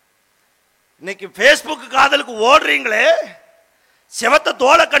 இன்னைக்கு பேஸ்புக் காதலுக்கு ஓடுறீங்களே, செவத்த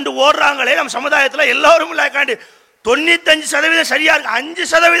தோலை கண்டு ஓடுறாங்களே, நம்ம சமுதாயத்தில் எல்லாரும் 95% சரியா இருக்கு,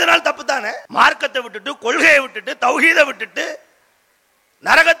 5% தப்பு தானே. மார்க்கத்தை விட்டுட்டு, கொள்கையை விட்டுட்டு, தௌஹீதை விட்டுட்டு,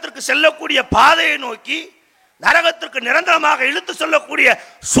 நரகத்திற்கு செல்லக்கூடிய பாதையை நோக்கி, நரகத்திற்கு நிரந்தரமாக இழுத்து சொல்லக்கூடிய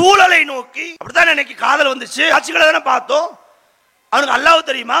சூழலை நோக்கி அப்படித்தான் இன்னைக்கு காதல் வந்துச்சு. காட்சிகளை தானே பார்த்தோம். அவனுக்கு அல்லாஹ்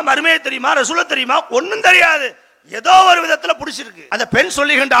தெரியுமா, மறுமையை தெரியுமா, ரசூலை தெரியுமா? ஒன்னும் தெரியாது. ஏதோ ஒரு விதத்தில் பிடிச்சிருக்கு. அந்த பெண்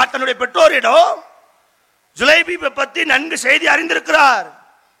சொல்லுகின்ற தன்னுடைய பெற்றோரிடம் ஜுலைபிபை பற்றி நன்கு செய்தி அறிந்திருக்கிறார்.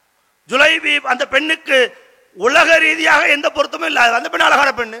 ஜுலைபிப் அந்த பெண்ணுக்கு உலக ரீதியாக எந்த பொருத்தமும் இல்லை. அந்த பெண் அழகான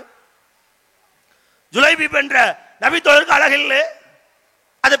பெண்ணு. ஜுலைபிப் என்ற நபித்தோழருக்கு அழகில்லை.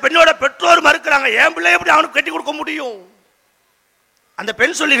 அந்த பெண்ணோட பெற்றோர் மறுக்கிறாங்க. என் பிள்ளை எப்படி அவனுக்கு கட்டி கொடுக்க முடியும்? அந்த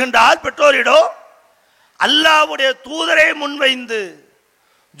பெண் சொல்லுகின்றார் பெற்றோரிடம், அல்லாஹ்வுடைய தூதரை முன்வைந்து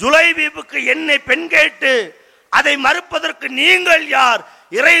ஜுலைபிபுக்கு என்னை பெண் கேட்டு அதை மறுப்பதற்கு நீங்கள் யார்?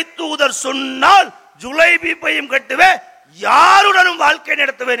 இறை தூதர் சொன்னால் ஜுலைபிபையும் கட்டுவேன், யாருடனும் வாழ்க்கை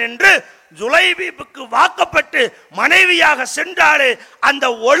நடத்துவேன் என்று ஜுலைபிபுக்கு வாக்கப்பட்டு மனைவியாக சென்றாலே அந்த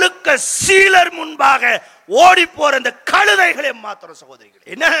ஒழுக்க சீலர் முன்பாக ஓடி போற அந்த கழுதைகளை மாத்திர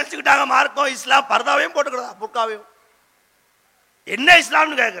சகோதரிகள் என்ன நினைச்சுக்கிட்டாங்க? மார்க்கம் இஸ்லாம் பர்தாவையும் போட்டுக்கிறதா, புர்காவையும். என்ன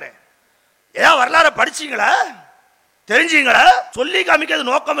இஸ்லாம்னு கேட்கிறேன். ஏதாவது வரலாறு படிச்சீங்களா, தெரிஞ்சீங்களா? சொல்லி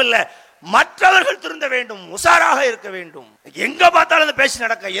காமிக்கிறது நோக்கம் இல்லை. மற்றவர்கள் திருந்த வேண்டும், உஷாராக இருக்க வேண்டும். எங்க பார்த்தாலும் அந்த பேச்சு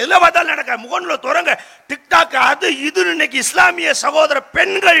நடக்க, எதுல பார்த்தாலும் நடக்க, முகநூல தொடங்க, டிக்டாக் அது இது. இன்னைக்கு இஸ்லாமிய சகோதர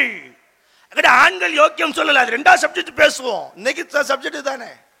பெண்கள், ஆண்கள் யோக்கியம் சொல்லல, அது ரெண்டாவது சப்ஜெக்ட் பேசுவோம். இன்னைக்கு சப்ஜெக்ட்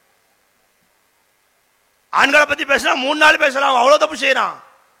தானே. ஆண்களை பத்தி பேசினா 3 நாள் பேசலாம், அவ்வளவு தப்பு செய்யறான்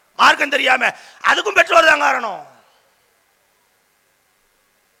மார்க்கம் தெரியாம. அதுக்கும் பெற்றோர் தான் காரணம்.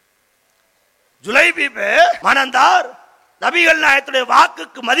 ஜுலைபீப் மணந்தார், நபிகள் நாயகத்துடைய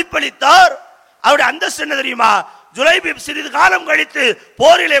வாக்குக்கு மதிப்பளித்தார். அவருடைய அந்தஸ்து என்ன தெரியுமா? ஜுலைபீப் சிறிது காலம் கழித்து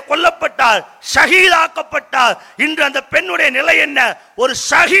போரிலே கொல்லப்பட்டார், ஷஹீதாக்கப்பட்டார். இன்று அந்த பெண்ணுடைய நிலை என்ன? ஒரு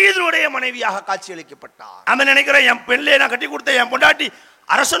ஷஹீதுடைய மனைவியாக காட்சியளிக்கப்பட்டார். நம்ம நினைக்கிறேன், என் பெண்ணிலே நான் கட்டி கொடுத்த என் பொண்டாட்டி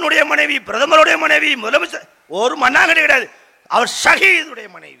அரசனுடைய மனைவி, பிரதமருடைய மனைவி, முதலமைச்சர், ஒரு மண்ணாங்கடி கிடையாது. அவர் ஷஹீதுடைய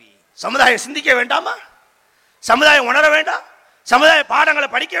மனைவி. சமுதாயம் சிந்திக்க வேண்டாமா? சமுதாயம் உணர வேண்டாம்? சமுதாய பாடங்களை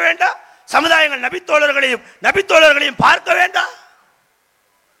படிக்க வேண்டாம்? சமுதாயங்கள் நபித்தோழர்களையும் பார்க்க வேண்டாம்?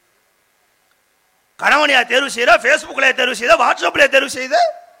 கணவனியா தேர்வு செய்த, பேஸ்புக்ல தேர்வு செய்த, வாட்ஸ்அப்ல தேர்வு செய்த,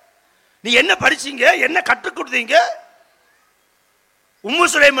 நீ என்ன படிச்சீங்க, என்ன கற்றுக் கொடுத்தீங்க? உம்மு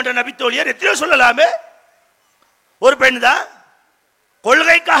சுலைம் என்ற நபித்தோழியர் எத்தனையோ சொல்லலாமே. ஒரு பெண் தான்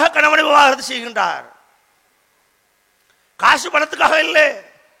கொள்கைக்காக கணவனை விவாகரத்து செய்கின்றார், காசு பணத்துக்காக இல்லை.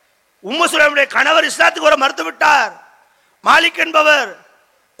 உம்மு சுலைமுடைய கணவர் இஸ்லாத்துக்கு வர மறுத்து விட்டார். மாலிக் என்பவர்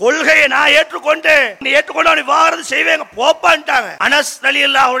கொள்கையை நான் ஏற்றுக்கொண்டேன், நீ ஏற்றுக்கொண்டு அவனை விவாகரத்து செய்வேங்க போப்பான்ட்டாங்க. அனஸ்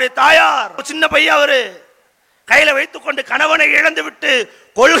ரலியல்லாஹுடைய தாயார், சின்ன பையன், அவரு கையில வைத்துக் கொண்டு கணவனை இழந்து விட்டு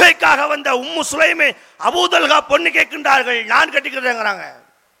கொள்கைக்காக வந்த உம்மு சுலைமை அபூதல்கா பொண்ணு கேட்கின்றார்கள், நான் கட்டிக்கிறேங்கிறாங்க.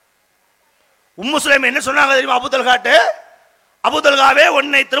 உம்மு சுலைமை என்ன சொன்னாங்க தெரியுமா? அபூதல்காட்டு, அபூதல்காவே,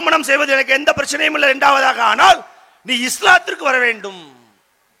 உன்னை திருமணம் செய்வது எனக்கு எந்த பிரச்சனையும் இல்லை, இரண்டாவதாக ஆனால் நீ இஸ்லாத்திற்கு வர வேண்டும்.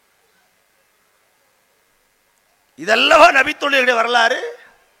 இதெல்லவா நபித்தோழியர்களுடைய வரலாறு.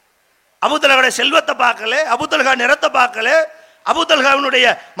 அபூதல்காவுடைய செல்வத்தை பார்க்கல, அபூதல்கா நிறத்தை பார்க்கல, அபூதல்காவினுடைய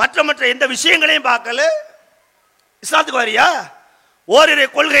மற்ற எந்த விஷயங்களையும் பார்க்கல. இஸ்லாத்துக்கு வரியா? ஓரிரை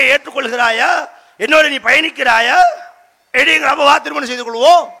கொள்கையை ஏற்றுக்கொள்கிறாயா? என்னோட நீ பயணிக்கிறாயா? திருமணம் செய்து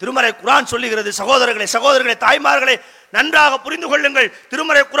கொள்வோம். திருமறை குர்ஆன் சொல்லுகிறது. சகோதரர்களே, தாய்மார்களை நன்றாக புரிந்து கொள்ளுங்கள்.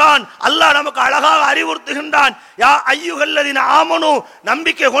 திருமறை குர்ஆன் அல்லாஹ் நமக்கு அழகாக அறிவுறுத்துகின்றான். யா அய்யுஹல்லதீன ஆமனு,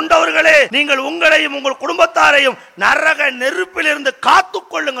 நம்பிக்கை கொண்டவர்களே, நீங்கள் உங்களையும் உங்கள் குடும்பத்தாரையும் நரக நெருப்பிலிருந்து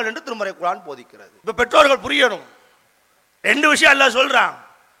காத்துக் கொள்ளுங்கள் என்று திருமறை குர்ஆன் போதிக்கிறது. இப்ப பெற்றோர்கள் புரியணும். 2 விஷயம் அல்லாஹ் சொல்றான்.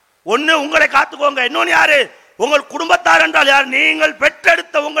 ஒன்னு, உங்களை காத்துக்கோங்க. இன்னொன்னு யாரு? உங்கள் குடும்பத்தார் என்றால் யார்? நீங்கள்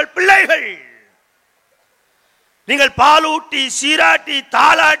பெற்றெடுத்த உங்கள் பிள்ளைகள். நீங்கள் பாலூட்டி, சீராட்டி,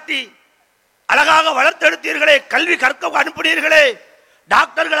 தாளாட்டி அழகாக வளர்த்தெடுத்தீர்களே, கல்வி கற்க அனுப்பினீர்களே,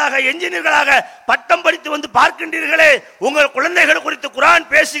 டாக்டர்களாக, என்ஜினியர்களாக பட்டம் படித்து வந்து பார்க்கின்றீர்களே, உங்கள் குழந்தைகள் குறித்து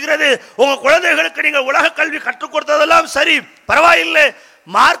குர்ஆன் பேசுகிறது. உங்கள் குழந்தைகளுக்கு நீங்கள் உலக கல்வி கற்றுக் கொடுத்ததெல்லாம் சரி, பரவாயில்லை.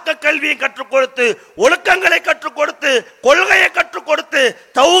 மார்க்க கல்வியை கற்றுக் கொடுத்து, ஒழுக்கங்களை கற்றுக் கொடுத்து, கொள்கையை கற்றுக் கொடுத்து,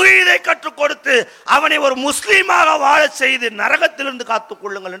 தௌஹீதை கற்றுக் கொடுத்து, அவனை ஒரு முஸ்லீமாக வாழ செய்து நரகத்திலிருந்து காத்துக்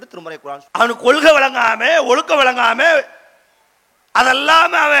கொள்ளுங்கள் என்று திருமறை குர்ஆன். அவனுக்கு கொள்கை வழங்காம, ஒழுக்கம் வழங்காம,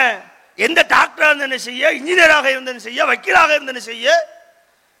 அதெல்லாம அவன் எந்த டாக்டராக இருந்தேன்னு செய்ய, இன்ஜினியராக இருந்தேன்னு செய்ய, வக்கீலாக இருந்தேன்னு செய்ய,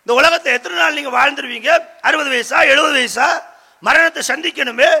 இந்த உலகத்தை எத்தனை நாள் நீங்க வாழ்ந்துருவீங்க? 60 வயசா, 70 வயசா? மரணத்தை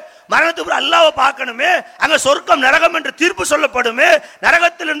சந்திக்கணுமே, மரணத்துக்கு அல்லாஹ்வை பார்க்கணுமே, அங்க சொர்க்கம் நரகம் என்று தீர்ப்பு சொல்லப்படுமே,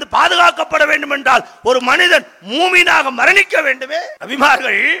 நரகத்திலிருந்து பாதுகாக்கப்பட வேண்டும் என்றால் ஒரு மனிதன் மூமினாக மரணிக்க வேண்டுமே.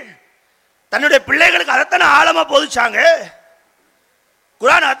 நபிமார்கள் தன்னுடைய பிள்ளைகளுக்கு அதைத்தானே ஆழமா போதிச்சாங்க.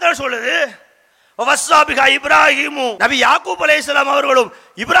 குர்ஆன் அதான் சொல்லுது. இப்ராஹிமு, நபி யாக்கூப் அலைஹிஸ்ஸலாம் அவர்களும்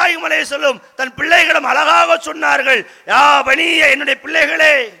இப்ராஹிம் அலைஹிஸ்ஸலாம் தன் பிள்ளைகளும் அழகாக சொன்னார்கள். யா பனிய, என்னுடைய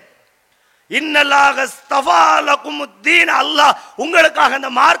பிள்ளைகளே, இன்னல்லாஹ ஸ்தஃபா லகுமுத்தீன், அல்லாஹ் உங்களுக்காக அந்த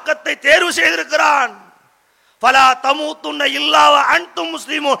மார்க்கத்தை தேர்வு செய்திருக்கிறான். ஃபலா தமூத்துன்ன இல்லா வ அன்தும்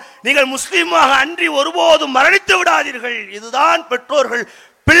முஸ்லிமூன், நீங்கள் முஸ்லிமாக அன்றி ஒருபோதும் மரணித்து விடாதீர்கள். இதுதான் பெற்றோர்கள்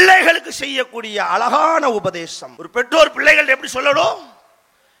பிள்ளைகளுக்கு செய்யக்கூடிய அழகான உபதேசம். ஒரு பெற்றோர் பிள்ளைகள் எப்படி சொல்லணும்,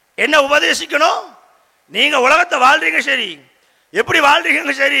 என்ன உபதேசிக்கணும்? நீங்க உலகத்தை வாழ்றீங்க சரி, எப்படி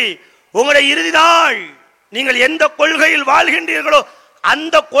வாழ்றீங்க சரி, உங்களுடைய இறுதி நாள் நீங்கள் எந்த கொள்கையில் வாழ்கின்றீர்களோ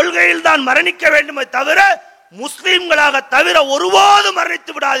அந்த கொள்கையில் தான் மரணிக்க வேண்டுமே தவிர முஸ்லிம்களாக தவிர ஒருபோதும்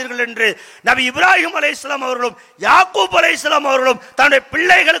மரணித்து விடாதீர்கள் என்று நபி இப்ராஹிம் அலைஹிஸ்ஸலாம் அவர்களும் யாக்கூப் அலைஹிஸ்ஸலாம் அவர்களும் தன்னுடைய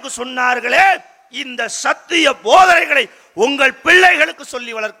பிள்ளைகளுக்கு சொன்னார்களே. இந்த சத்திய போதனைகளை உங்கள் பிள்ளைகளுக்கு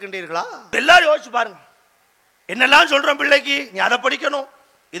சொல்லி வளர்க்கின்றீர்களா? எல்லாரும் யோசிச்சு பாருங்க. என்னெல்லாம் சொல்றோம் பிள்ளைக்கு, நீ அதை படிக்கணும்,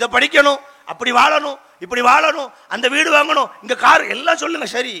 இதை படிக்கணும், அப்படி வாழணும், இப்படி வாழணும், அந்த வீடு வாங்கணும், இங்க கார், எல்லாம் சொல்லுங்க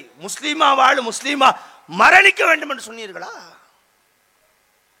சரி. முஸ்லீமா வாழ, முஸ்லீமா மரணிக்க வேண்டும் என்று சொன்னீர்களா?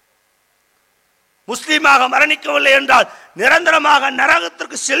 முஸ்லீமாக மரணிக்கவில்லை என்றால் நிரந்தரமாக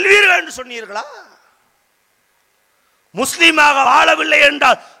நரகத்திற்கு செல்வீர்கள் என்று சொன்னீர்களா? முஸ்லீமாக வாழவில்லை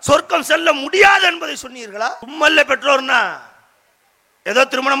என்றால் சொர்க்கம் செல்ல முடியாது என்பதை சொன்னீர்களா? சும்மல்ல பெற்றோர்னா ஏதோ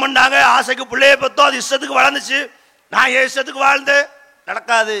திருமணம் பண்ணாங்க, ஆசைக்கு பிள்ளைய பெற்றோம், அது இஷ்டத்துக்கு வளர்ந்துச்சு, நான் என் இஷ்டத்துக்கு வாழ்ந்து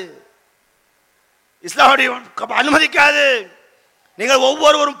நடக்காது. இஸ்லாமுடைய அனுமதிக்காது. நீங்கள்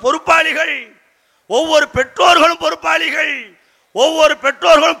ஒவ்வொருவரும் பொறுப்பாளிகள், ஒவ்வொரு பெற்றோர்களும் பொறுப்பாளிகள், ஒவ்வொரு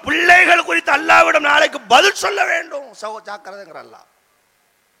பெற்றோர்களும் பிள்ளைகள் குறித்து அல்லாஹ்விடம் நாளைக்கு பதில் சொல்ல வேண்டும். ஜாக்கிரதைங்கிற அல்லாஹ்.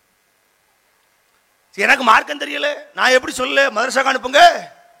 எனக்கு மார்க்கம் தெரியல, நான் எப்படி சொல்ல? மதரசாக்கு அனுப்புங்க,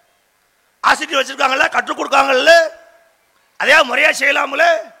 ஆசிரியர் வச்சிருக்காங்கல்ல, கற்றுக் கொடுக்காங்கல்ல, அதே முறையா செய்யலாம்ல.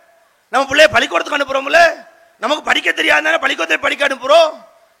 நம்ம பிள்ளைய பள்ளிக்கூடத்துக்கு அனுப்புறோம்ல, நமக்கு படிக்க தெரியாத பள்ளிக்கூடத்தை படிக்க அனுப்புறோம்,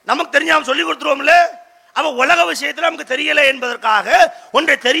 நமக்கு தெரியாம சொல்லி கொடுத்துருவோம்ல. அப்ப உலக விஷயத்துல நமக்கு தெரியல என்பதற்காக,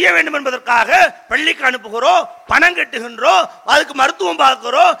 ஒன்றை தெரிய வேண்டும் என்பதற்காக பள்ளிக்கு அனுப்புகிறோம், பணம் கட்டுகின்றோம், அதுக்கு மருத்துவம்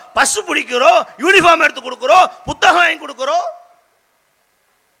பார்க்கிறோம், பஸ் பிடிக்கிறோம், யூனிஃபார்ம் எடுத்து கொடுக்கிறோம், புத்தகம் வாங்கி கொடுக்கிறோம்.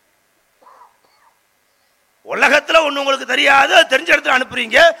 உலகத்துல ஒண்ணு உங்களுக்கு தெரியாது, தெரிஞ்ச இடத்துல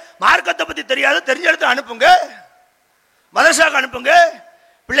அனுப்புறீங்க. மார்க்கத்தை பத்தி தெரியாது, தெரிஞ்ச இடத்துல அனுப்புங்க, மதரசாக்கு அனுப்புங்க.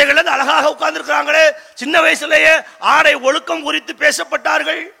 பிள்ளைகள் அழகாக உட்கார்ந்து இருக்கிறாங்களே, சின்ன வயசுலயே ஆடை ஒழுக்கம் குறித்து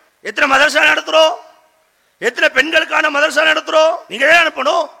பேசப்பட்டார்கள். எத்தனை மதரசா நடத்துறோம், எத்தனை பெண்களுக்கான மதரசா நடத்துறோம்? நீங்க தான்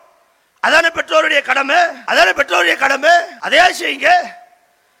அனுப்பணும். அதான பெற்றோருடைய கடமை, அதான பெற்றோருடைய கடமை. அதையா செய்யுங்க,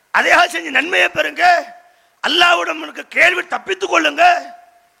 அதையா செஞ்சு நன்மையை பெறுங்க. அல்லாஹ்விடம் கேள்வி தப்பித்துக் கொள்ளுங்க.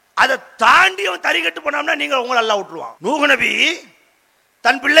 அதை தாண்டி அவன் தறி கட்டு போனோம்னா நீங்க உங்களை அல்லாஹ் விட்டுருவான். நூஹ் நபி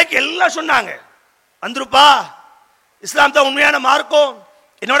தன் பிள்ளைக்கு எல்லாம் சொன்னாங்க, வந்துருப்பா, இஸ்லாம் தான் உண்மையான மார்க்கம்,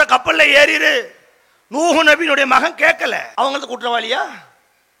 என்னோட கப்பல்ல ஏறிரு. நூஹ் நபியினுடைய மகன் கேட்கல. அவங்களுக்கு குற்றவாளியா?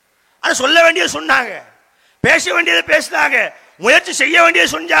 ஆனா சொல்ல வேண்டியது சொன்னாங்க, பேச வேண்டியதை பேசினாங்க, முயற்சி செய்ய வேண்டியதை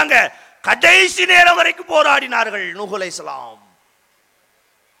செஞ்சாங்க. கடைசி நேரம் வரைக்கும் போராடினார்கள் நூஹ் அலைஹிஸ்ஸலாம்.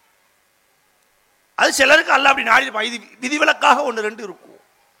 அது சிலருக்கு அல்லாஹ் அப்படி நாடி விதிவிலக்காக ஒன்று ரெண்டு இருக்கும்.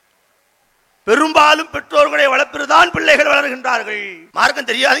 பெரும்பாலும் பெற்றோர்களை வளர்ப்பதுதான் பிள்ளைகள் வளர்கின்றார்கள். மார்க்கம்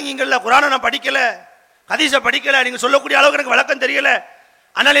தெரியாதீங்கல்ல, குர்ஆனை நான் படிக்கல, ஹதீஸை படிக்கல, நீங்க சொல்லக்கூடிய அளவுக்கு எனக்கு விளக்கம் தெரியல,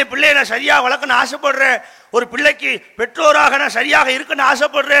 ஆனால் என் பிள்ளையை நான் சரியாக வளர்க்கணும்னு ஆசைப்படுறேன், ஒரு பிள்ளைக்கு பெற்றோராக நான் சரியாக இருக்குன்னு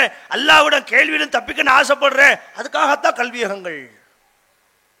ஆசைப்படுறேன், அல்லாஹ்விடம் கேள்வியிலும் தப்பிக்கன்னு ஆசைப்படுறேன். அதுக்காகத்தான் கல்வியகங்கள்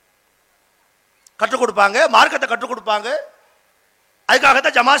கற்றுக் கொடுப்பாங்க, மார்க்கத்தை கற்றுக் கொடுப்பாங்க.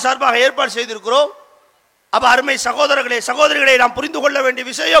 அதுக்காகத்தான் ஜமாத் சார்பாக ஏற்பாடு செய்திருக்கிறோம். அப்ப அருமை சகோதரர்களே, சகோதரிகளை நாம் புரிந்து கொள்ள வேண்டிய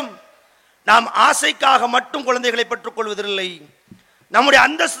விஷயம், நாம் ஆசைக்காக மட்டும் குழந்தைகளை பெற்றுக் கொள்வதில்லை, நம்முடைய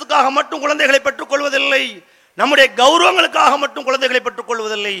அந்தஸ்துக்காக மட்டும் குழந்தைகளை பெற்றுக் கொள்வதில்லை, நம்முடைய கௌரவங்களுக்காக மட்டும் குழந்தைகளை பெற்றுக்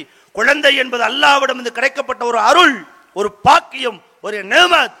கொள்வதில்லை. குழந்தை என்பது அல்லாஹ்விடம் கிடைக்கப்பட்ட ஒரு அருள், ஒரு பாக்கியம், ஒரு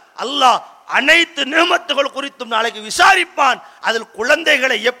நிஅமத். அல்லாஹ் அனைத்து நிஅமத்துகள் குறித்தும் நாளைக்கு விசாரிப்பான். அதில்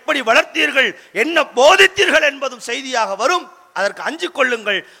குழந்தைகளை எப்படி வளர்த்தீர்கள், என்ன போதித்தீர்கள் என்பதும் செய்தியாக வரும். அதற்கு அஞ்சிக்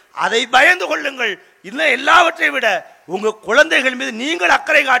கொள்ளுங்கள், அதை பயந்து கொள்ளுங்கள். இன்னும் எல்லாவற்றை விட உங்க குழந்தைகள் மீது நீங்கள்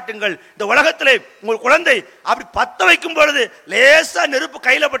அக்கறை காட்டுங்கள். இந்த உலகத்திலே உங்கள் குழந்தை அப்படி பத்த வைக்கும் பொழுது லேசா நெருப்பு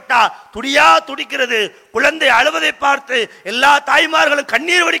கையில பட்டா துடியா துடிக்கிறது. குழந்தை அழுவதை பார்த்து எல்லா தாய்மார்களும்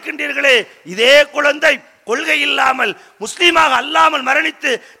கண்ணீர் வடிக்கின்றீர்களே, இதே குழந்தை கொள்கை இல்லாமல் முஸ்லீமாக அல்லாமல்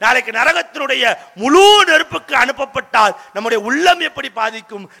மரணித்து நாளைக்கு நரகத்தினுடைய முழு நெருப்புக்கு அனுப்பப்பட்டால் நம்முடைய உள்ளம் எப்படி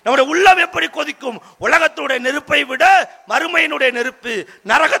பாதிக்கும், நம்முடைய உள்ளம் எப்படி கொதிக்கும்? உலகத்தினுடைய நெருப்பை விட மறுமையினுடைய நெருப்பு,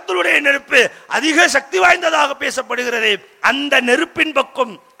 நரகத்தினுடைய நெருப்பு அதிக சக்தி வாய்ந்ததாக பேசப்படுகிறது. அந்த நெருப்பின்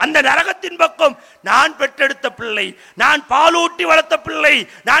பக்கம், அந்த நரகத்தின் பக்கம் நான் பெற்றெடுத்த பிள்ளை, நான் பாலூட்டி வளர்த்த பிள்ளை,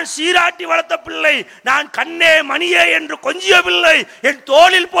 நான் சீராட்டி வளர்த்த பிள்ளை, நான் கண்ணே மணியே என்று கொஞ்சிய பிள்ளை, என்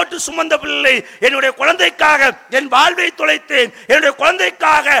தோளில் போட்டு சுமந்த பிள்ளை, என்னுடைய குழந்தைக்காக என் வாழ்வை தொலைத்தேன், என்னுடைய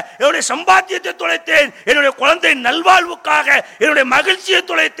குழந்தைக்காக என்னுடைய சம்பாத்தியத்தை தொலைத்தேன், என்னுடைய குழந்தை நல்வாழ்வுக்காக என்னுடைய மகிழ்ச்சியை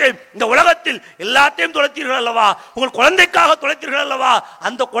தொலைத்தேன். இந்த உலகத்தில் எல்லாத்தையும் தொலைத்தீர்கள் அல்லவா, உங்கள் குழந்தைக்காக தொலைத்தீர்கள் அல்லவா?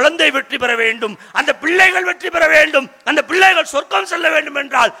 அந்த குழந்தை வெற்றி பெற வேண்டும், அந்த பிள்ளைகள் வெற்றி பெற வேண்டும், அந்த பிள்ளைகள் சொர்க்கம் செல்ல வேண்டும்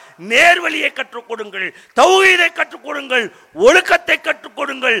என்றால் நேர்வழியை கற்றுக் கொடுங்கள், தௌஹீதை கற்றுக் கொடுங்கள், ஒழுக்கத்தை கற்றுக்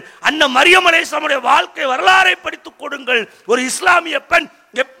கொடுங்கள், அன்னை மரியம் அலைஹிஸ்ஸலாமுடைய வாழ்க்கை வரலாறை படித்துக் கொடுங்கள். ஒரு இஸ்லாமிய பெண்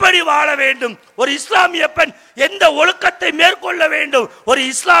எப்படி வாழ வேண்டும், ஒரு இஸ்லாமிய பெண் எந்த ஒழுக்கத்தை மேற்கொள்ள வேண்டும், ஒரு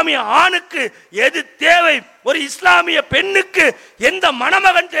இஸ்லாமிய ஆணுக்கு எது தேவை, ஒரு இஸ்லாமிய பெண்ணுக்கு எந்த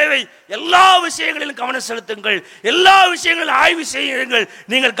மணமகன் தேவை, எல்லா விஷயங்களிலும் கவனம் செலுத்துங்கள், எல்லா விஷயங்களிலும் ஆய்வு செய்யுங்கள்.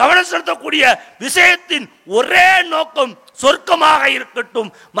 நீங்கள் கவனம் செலுத்தக்கூடிய விஷயத்தின் ஒரே நோக்கம் சொர்க்கமாக இருக்கட்டும்,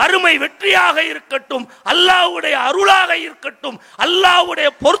 மறுமை வெற்றியாக இருக்கட்டும், அல்லாஹ்வுடைய அருளாக இருக்கட்டும், அல்லாஹ்வுடைய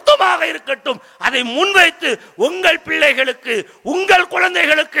பொருத்தமாக இருக்கட்டும். அதை முன்வைத்து உங்கள் பிள்ளைகளுக்கு, உங்கள்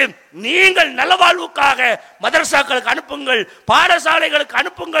குழந்தைகளுக்கு நீங்கள் நலவாழ்வுக்காக மதரசாக்களுக்கு அனுப்புங்கள், பாடசாலைகளுக்கு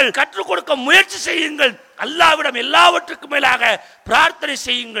அனுப்புங்கள், கற்றுக் கொடுக்க முயற்சி செய்யுங்கள். அல்லாஹ்விடம் எல்லாவற்றுக்கும் மேலாக பிரார்த்தனை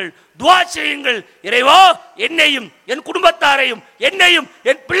செய்யுங்கள், துஆ செய்யுங்கள். இறைவா, என்னையும் என் குடும்பத்தாரையும் என்னையும்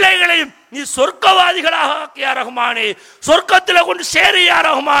என் பிள்ளைகளையும் நீ சொர்க்கவாதிகளாக ஆக்கிய ரஹ்மானே, சொர்க்கத்தில் கொண்டு சேரியா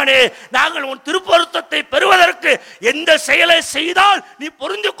ரஹ்மானே. நாங்கள் உன் திருப்பொருத்தத்தை பெறுவதற்கு எந்த செயலை செய்தால் நீ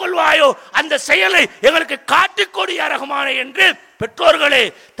புரிந்து கொள்வாயோ அந்த செயலை எங்களுக்கு காட்டிக்கொடியா ரஹ்மானே என்று பெற்றோர்களே,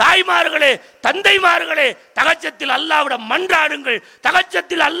 தாய்மார்களே, தந்தைமார்களே, தகஜத்தில் அல்லாஹ்விடம் மன்றாடுங்கள்,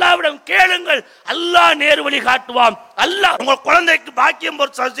 தகஜத்தில் அல்லாஹ்விடம் கேளுங்கள். அல்லாஹ் நேர் வழி காட்டுவான். அல்லாஹ் உங்கள் குழந்தைக்கு பாக்கியம்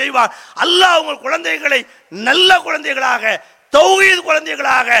செய்வான். அல்லாஹ் உங்கள் குழந்தைகளை நல்ல குழந்தைகளாக, தௌஹீத்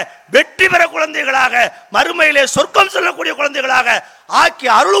குழந்தைகளாக, வெற்றி பெற குழந்தைகளாக, மறுமையிலே சொர்க்கம் செல்லக்கூடிய குழந்தைகளாக ஆக்கி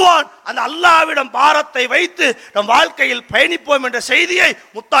அருள்வான். அந்த அல்லாஹ்விடம் பாரத்தை வைத்து நம் வாழ்க்கையில் பயணிப்போம் என்ற செய்தியை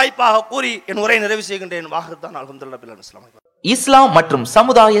முத்தாய்ப்பாக கூறி என் உரை நிறைவு செய்கின்றேன். வாஹிர்தான் அல்ஹம்துலில்லாஹி பில் இஸ்லாம். இஸ்லாம் மற்றும்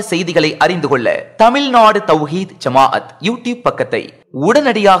சமுதாய செய்திகளை அறிந்து கொள்ள தமிழ்நாடு தௌஹீத் ஜமாஅத் யூடியூப் பக்கத்தை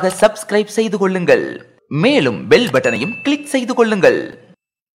உடனடியாக சப்ஸ்கிரைப் செய்து கொள்ளுங்கள். மேலும் பெல் பட்டனையும் கிளிக் செய்து கொள்ளுங்கள்.